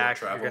back-to-back.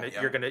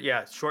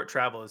 Short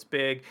travel is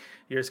big.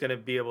 You're just gonna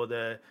be able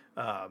to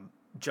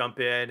jump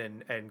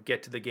in and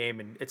get to the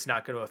game, and it's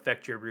not going to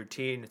affect your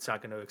routine. It's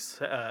not going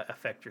to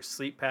affect your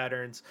sleep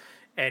patterns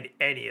and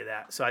any of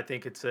that. So I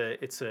think it's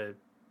a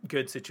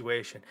good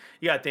situation.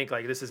 You got to think,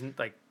 like, this isn't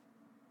like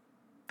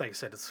I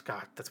said,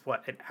 that's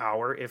what, an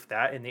hour, if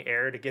that, in the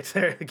air to get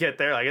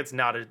there. Like, it's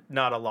not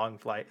a long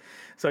flight.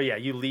 So yeah,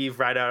 you leave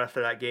right out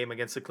after that game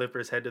against the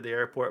Clippers, head to the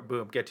airport,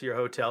 boom, get to your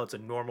hotel. It's a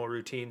normal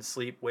routine,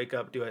 sleep, wake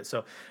up, do it.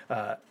 So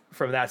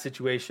from that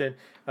situation,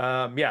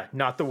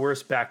 not the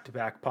worst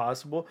back-to-back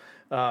possible.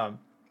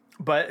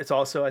 But it's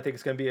also, I think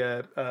it's going to be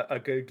a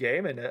good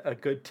game and a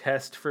good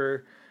test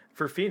for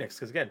Phoenix,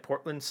 because again,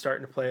 Portland's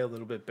starting to play a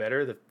little bit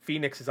better. The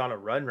Phoenix is on a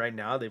run right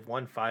now. They've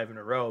won 5 in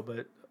a row,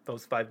 but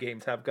those 5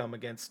 games have come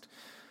against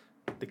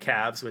the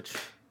Cavs, which,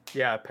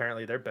 yeah,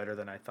 apparently they're better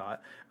than I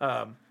thought.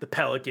 The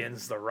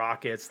Pelicans, the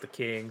Rockets, the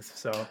Kings.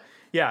 So,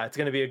 yeah, it's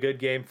going to be a good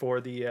game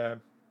for the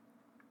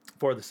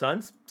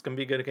Suns. It's going to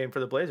be a good game for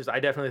the Blazers. I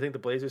definitely think the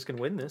Blazers can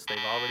win this. They've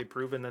already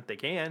proven that they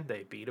can.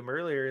 They beat them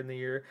earlier in the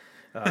year.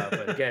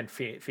 But again,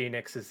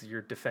 Phoenix is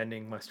your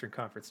defending Western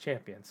Conference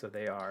champion, so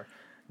they are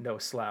no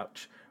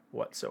slouch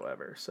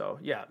whatsoever. So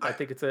yeah, I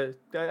think it's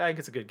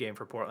a good game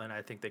for Portland.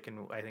 I think they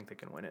can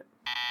win it.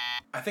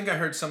 I think I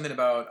heard something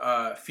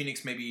about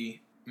Phoenix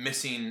maybe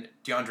missing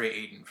DeAndre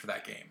Ayton for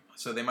that game,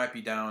 so they might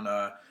be down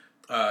a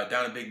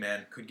big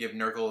man. Could give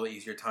Nurkic an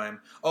easier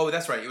time. Oh,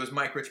 that's right. It was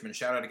Mike Richmond.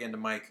 Shout out again to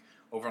Mike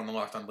over on the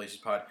Locked On Blazers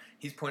pod.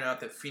 He's pointed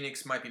out that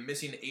Phoenix might be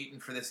missing Ayton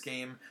for this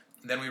game.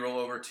 Then we roll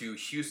over to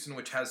Houston,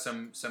 which has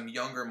some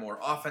younger, more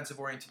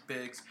offensive-oriented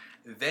bigs.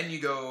 Then you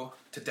go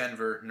to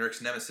Denver,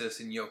 Nurk's nemesis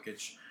in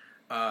Jokic.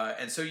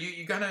 And so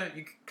you kind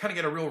of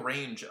get a real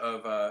range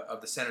of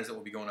the centers that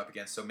we'll be going up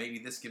against. So maybe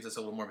this gives us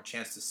a little more of a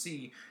chance to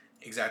see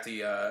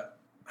exactly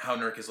how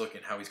Nurk is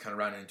looking, how he's kind of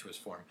rounding into his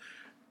form.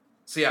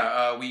 So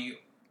yeah,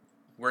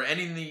 we're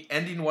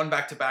ending one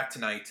back-to-back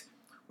tonight.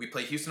 We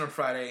play Houston on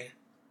Friday,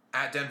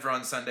 at Denver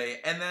on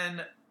Sunday, and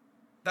then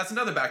that's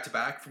another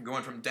back-to-back from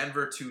going from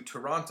Denver to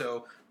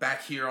Toronto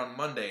back here on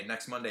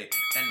next Monday.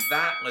 And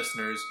that,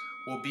 listeners,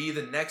 will be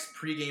the next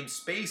pregame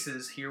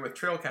spaces here with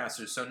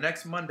Trailcasters. So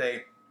next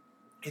Monday,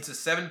 it's a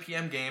 7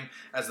 p.m. game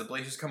as the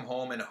Blazers come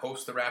home and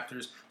host the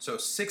Raptors. So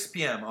 6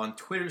 p.m. on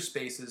Twitter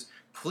Spaces.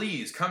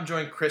 Please come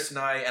join Chris and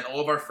I and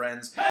all of our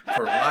friends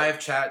for live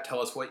chat.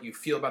 Tell us what you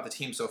feel about the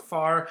team so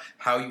far,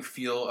 how you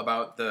feel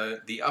about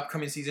the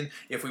upcoming season.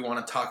 If we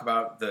want to talk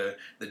about the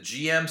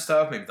GM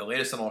stuff, maybe the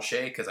latest on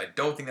Olshey, because I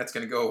don't think that's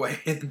going to go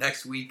away in the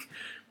next week.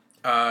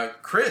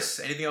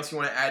 Chris, anything else you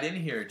want to add in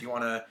here? Do you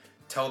want to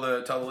tell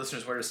the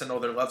listeners where to send all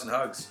their loves and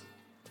hugs?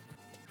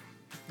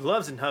 The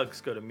loves and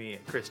hugs go to me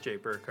and Chris J.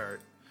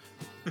 Burkhardt.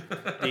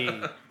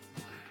 The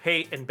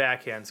hate and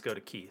backhands go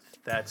to Keith.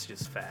 That's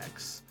just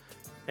facts.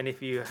 And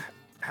if you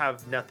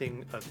have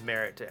nothing of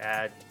merit to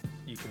add,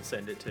 you can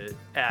send it to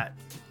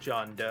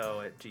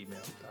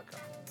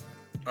 @johndoe@gmail.com.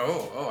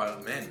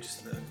 Oh, man,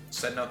 just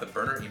sending out the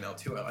burner email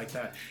too. I like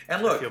that.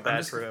 And look, I feel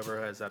bad for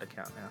whoever has that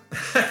account now.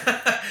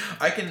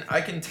 I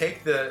can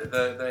take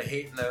the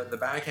hate and the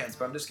backhands,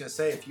 but I'm just gonna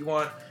say if you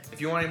want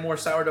any more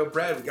sourdough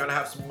bread, we gotta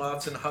have some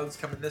loves and hugs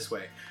coming this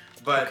way.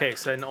 But okay,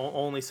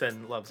 only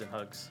send loves and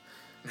hugs.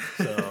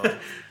 So.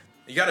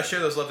 You got to share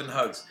those love and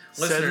hugs.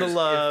 Send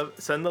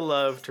the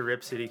love to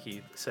Rip City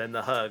Keith. Send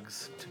the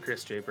hugs to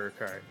Chris J.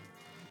 Burkhardt.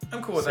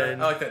 I'm cool with that.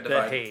 I like that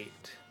divide. The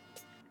hate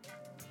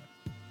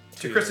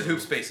to Chris at Hoop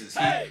Spaces.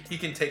 He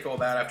can take all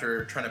that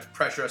after trying to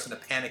pressure us into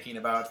panicking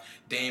about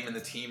Dame and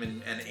the team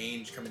and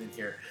Ainge coming in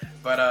here.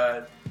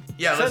 But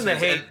yeah, send the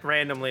hate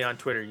randomly on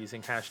Twitter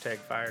using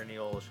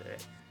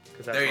 #FireNeilOlshey.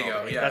 There you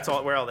go. Yeah, that's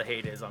all where all the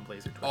hate is on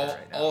Blazer Twitter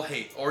right now. All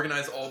hate.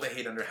 Organize all the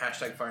hate under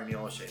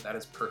 #FireNeilOlshey. That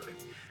is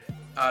perfect.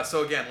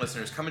 So again,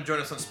 listeners, come and join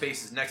us on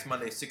Spaces next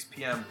Monday, 6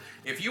 p.m.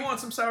 If you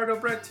want some sourdough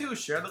bread too,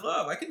 share the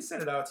love. I can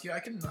send it out to you. I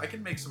can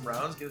make some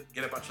rounds,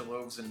 get a bunch of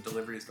loaves and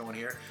deliveries going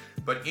here.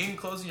 But in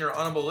closing, your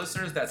honorable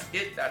listeners, that's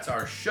it. That's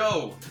our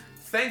show.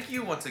 Thank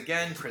you once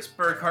again, Chris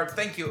Burkhardt.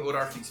 Thank you,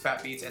 Odar, for these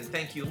fat beats. And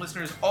thank you,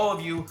 listeners, all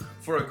of you,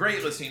 for a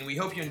great listening. We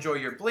hope you enjoy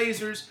your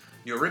Blazers,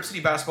 your Rip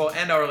City basketball,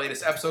 and our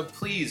latest episode.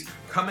 Please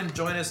come and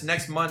join us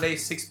next Monday,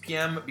 6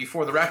 p.m.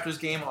 before the Raptors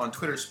game on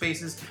Twitter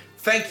Spaces.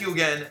 Thank you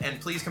again, and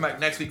please come back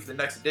next week for the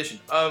next edition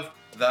of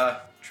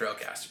the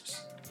Trailcasters.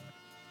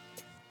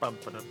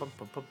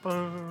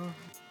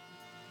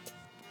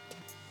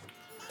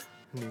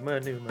 Numa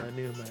name.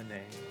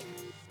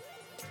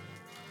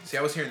 See,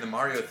 I was hearing the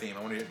Mario theme.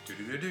 I wanted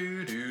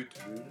to.